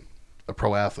not a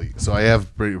pro athlete. So I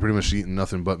have pretty much eaten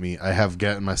nothing but meat. I have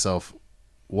gotten myself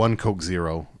 1 Coke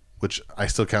Zero. Which I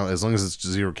still count as long as it's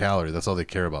 0 calorie. That's all they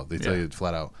care about. They tell you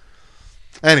flat out.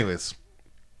 Anyways,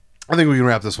 I think we can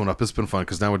wrap this one up. It's been fun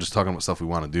because now we're just talking about stuff we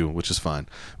want to do, which is fine.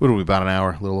 What are we, about an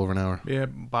hour? A little over an hour? Yeah,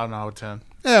 about an hour 10.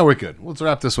 Yeah, we're good. Let's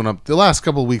wrap this one up. The last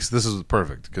couple of weeks, this is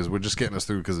perfect because we're just getting us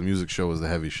through because the music show is the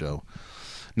heavy show.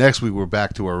 Next week, we're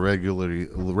back to our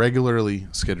regularly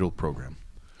scheduled program.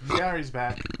 Gary's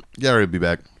back. Gary will be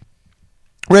back.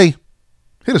 Ray,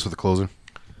 hit us with a closer.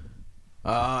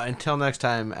 Until next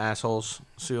time, assholes.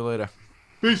 See you later.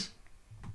 Peace.